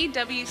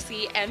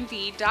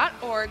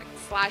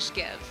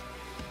cwcmv.org/give.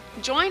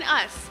 Join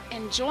us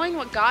and join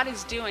what God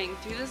is doing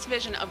through this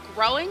vision of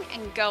growing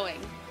and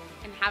going.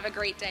 And have a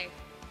great day.